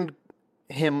 it earned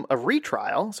him a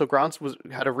retrial. So Grants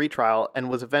had a retrial and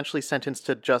was eventually sentenced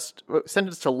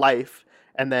to life,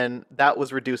 and then that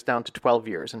was reduced down to 12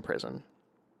 years in prison.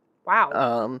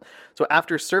 Wow. So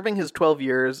after serving his 12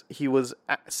 years, he was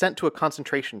sent to a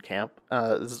concentration camp,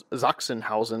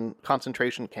 Sachsenhausen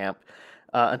concentration camp,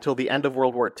 until the end of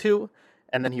World War II,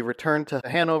 and then he returned to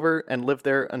Hanover and lived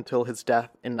there until his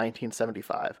death in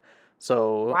 1975.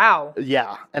 So wow.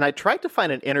 Yeah, and I tried to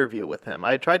find an interview with him.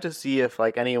 I tried to see if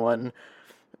anyone,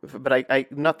 but I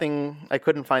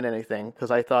couldn't find anything,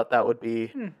 because I thought that would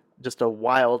be just a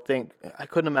wild thing. I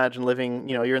couldn't imagine living,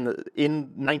 you're in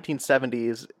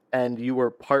 1970s and you were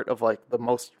part of the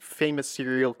most famous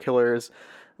serial killers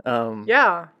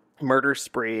murder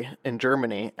spree in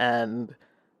Germany, and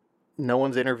no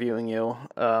one's interviewing you,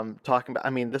 talking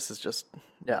about, this is just,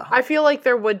 yeah. I feel like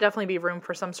there would definitely be room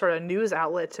for some sort of news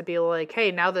outlet to be like,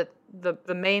 hey, now that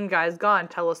the main guy's gone,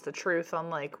 tell us the truth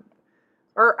on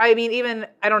even,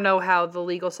 I don't know how the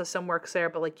legal system works there,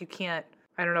 but you can't,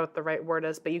 I don't know what the right word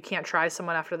is, but you can't try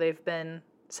someone after they've been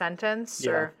sentenced.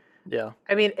 Yeah.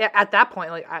 At that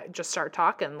point, I just start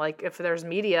talking, if there's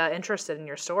media interested in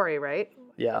your story, right?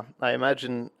 Yeah, I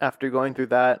imagine after going through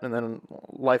that and then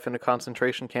life in a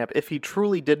concentration camp, if he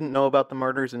truly didn't know about the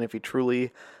murders and if he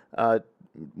truly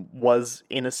was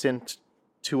innocent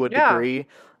to a degree,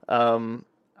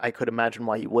 I could imagine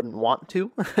why he wouldn't want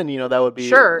to. And, that would be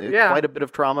quite a bit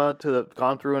of trauma to have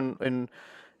gone through in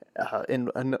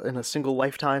a single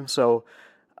lifetime. So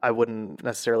I wouldn't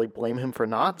necessarily blame him for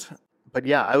not. But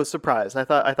yeah, I was surprised. I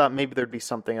thought maybe there'd be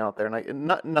something out there,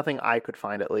 and nothing I could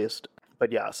find, at least.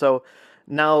 But yeah, so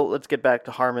now let's get back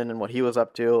to Harmon and what he was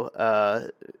up to.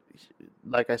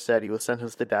 Like I said, he was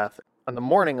sentenced to death on the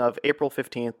morning of April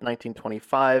 15th,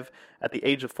 1925. At the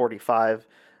age of 45,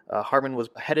 Harmon was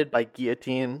beheaded by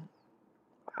guillotine.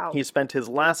 Wow. He spent his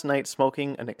last night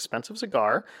smoking an expensive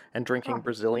cigar and drinking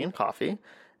Brazilian coffee.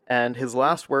 And his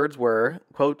last words were,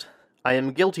 quote, "I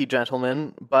am guilty,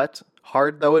 gentlemen, but,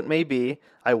 hard though it may be,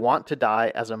 I want to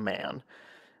die as a man."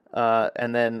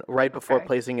 And then right before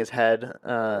placing his head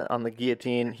on the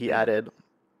guillotine, he added,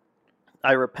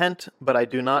 "I repent, but I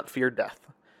do not fear death."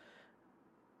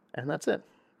 And that's it.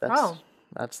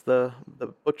 That's the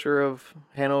butcher of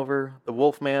Hanover, the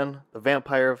Wolfman, the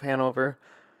vampire of Hanover,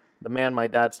 the man my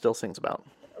dad still sings about.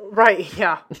 Right,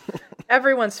 yeah.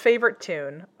 Everyone's favorite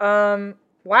tune.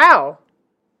 Wow.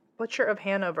 Butcher of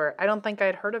Hanover. I don't think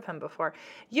I'd heard of him before.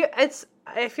 Yeah,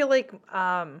 I feel like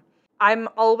I'm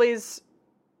always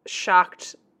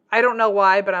shocked. I don't know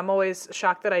why, but I'm always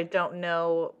shocked that I don't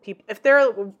know people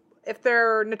if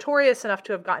they're notorious enough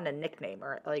to have gotten a nickname,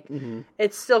 or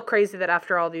it's still crazy that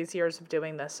after all these years of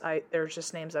doing this, there's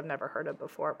just names I've never heard of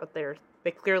before, but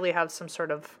they clearly have some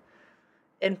sort of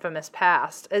infamous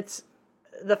past. It's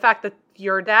the fact that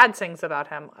your dad sings about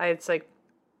him. It's like,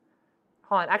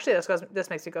 hold on. Actually, this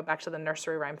makes me go back to the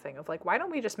nursery rhyme thing of why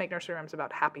don't we just make nursery rhymes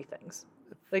about happy things?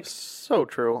 So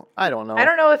true. I don't know. I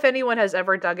don't know if anyone has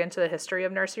ever dug into the history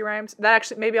of nursery rhymes. That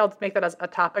actually, maybe I'll make that as a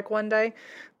topic one day.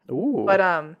 Ooh.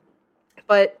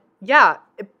 But yeah,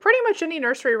 pretty much any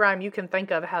nursery rhyme you can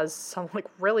think of has some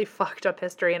really fucked up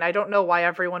history, and I don't know why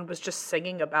everyone was just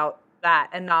singing about that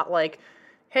and not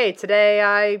hey, today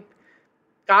I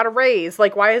got a raise.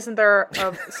 Why isn't there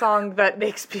a song that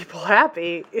makes people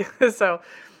happy? So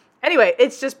anyway,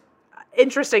 it's just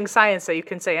interesting science that you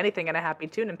can say anything in a happy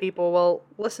tune and people will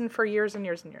listen for years and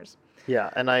years and years.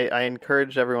 Yeah, and I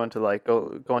encourage everyone to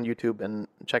go on YouTube and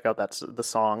check out the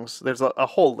songs. There's a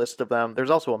whole list of them.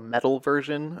 There's also a metal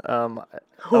version of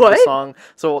the song.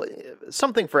 So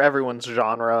something for everyone's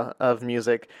genre of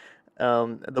music.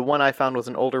 The one I found was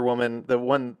an older woman. The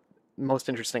one most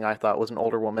interesting I thought was an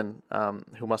older woman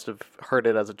who must have heard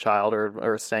it as a child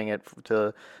or sang it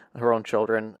to her own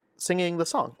children, singing the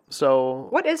song. So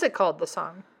what is it called, the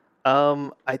song?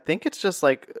 I think it's just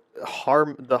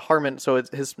the Harmon. So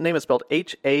his name is spelled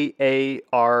Haarmann,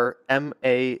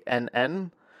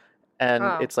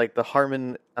 and it's the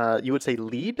Harmon. You would say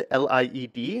Lied,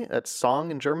 Lied. That's song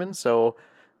in German. So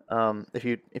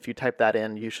If you type that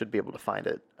in, you should be able to find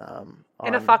it.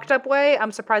 In a fucked up way,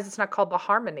 I'm surprised it's not called The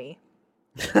Harmony.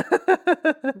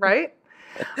 Right?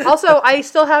 Also, I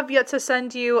still have yet to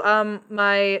send you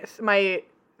my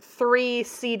 3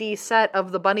 CD set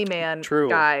of the Bunny Man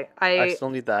guy. I still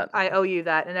need that. I owe you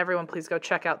that, and everyone please go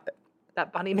check out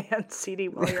that Bunny Man CD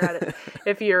while you're at it,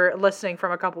 if you're listening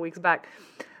from a couple weeks back.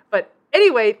 But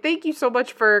anyway, thank you so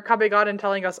much for coming on and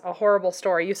telling us a horrible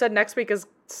story. You said next week is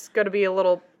going to be a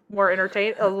little more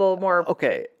entertaining, a little more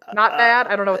not bad.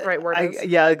 I don't know what the right word is.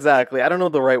 Yeah, exactly. I don't know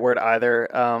the right word either.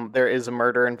 There is a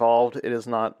murder involved. That's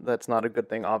not a good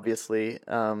thing, obviously.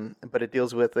 But it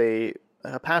deals with a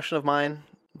passion of mine.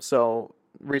 So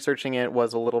researching it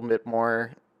was a little bit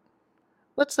more,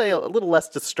 let's say, a little less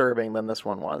disturbing than this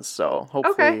one was. So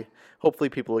hopefully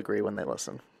people agree when they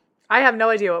listen. I have no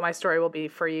idea what my story will be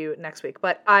for you next week,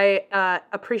 but I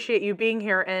appreciate you being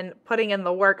here and putting in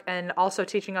the work and also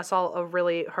teaching us all a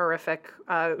really horrific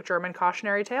German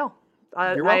cautionary tale.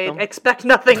 You're welcome. I expect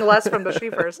nothing less from the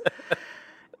Schiefers.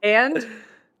 And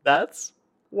that's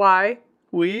why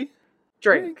we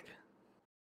drink.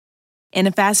 In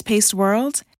a fast-paced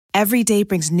world, every day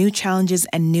brings new challenges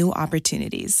and new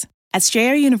opportunities. At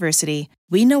Strayer University,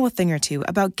 we know a thing or two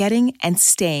about getting and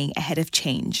staying ahead of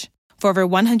change. For over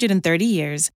 130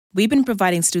 years, we've been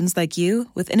providing students like you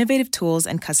with innovative tools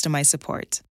and customized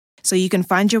support, so you can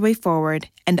find your way forward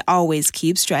and always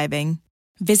keep striving.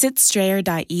 Visit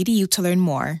strayer.edu to learn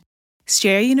more.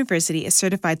 Strayer University is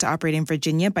certified to operate in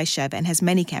Virginia by Chev and has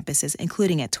many campuses,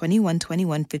 including at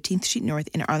 2121 15th Street North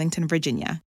in Arlington,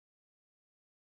 Virginia.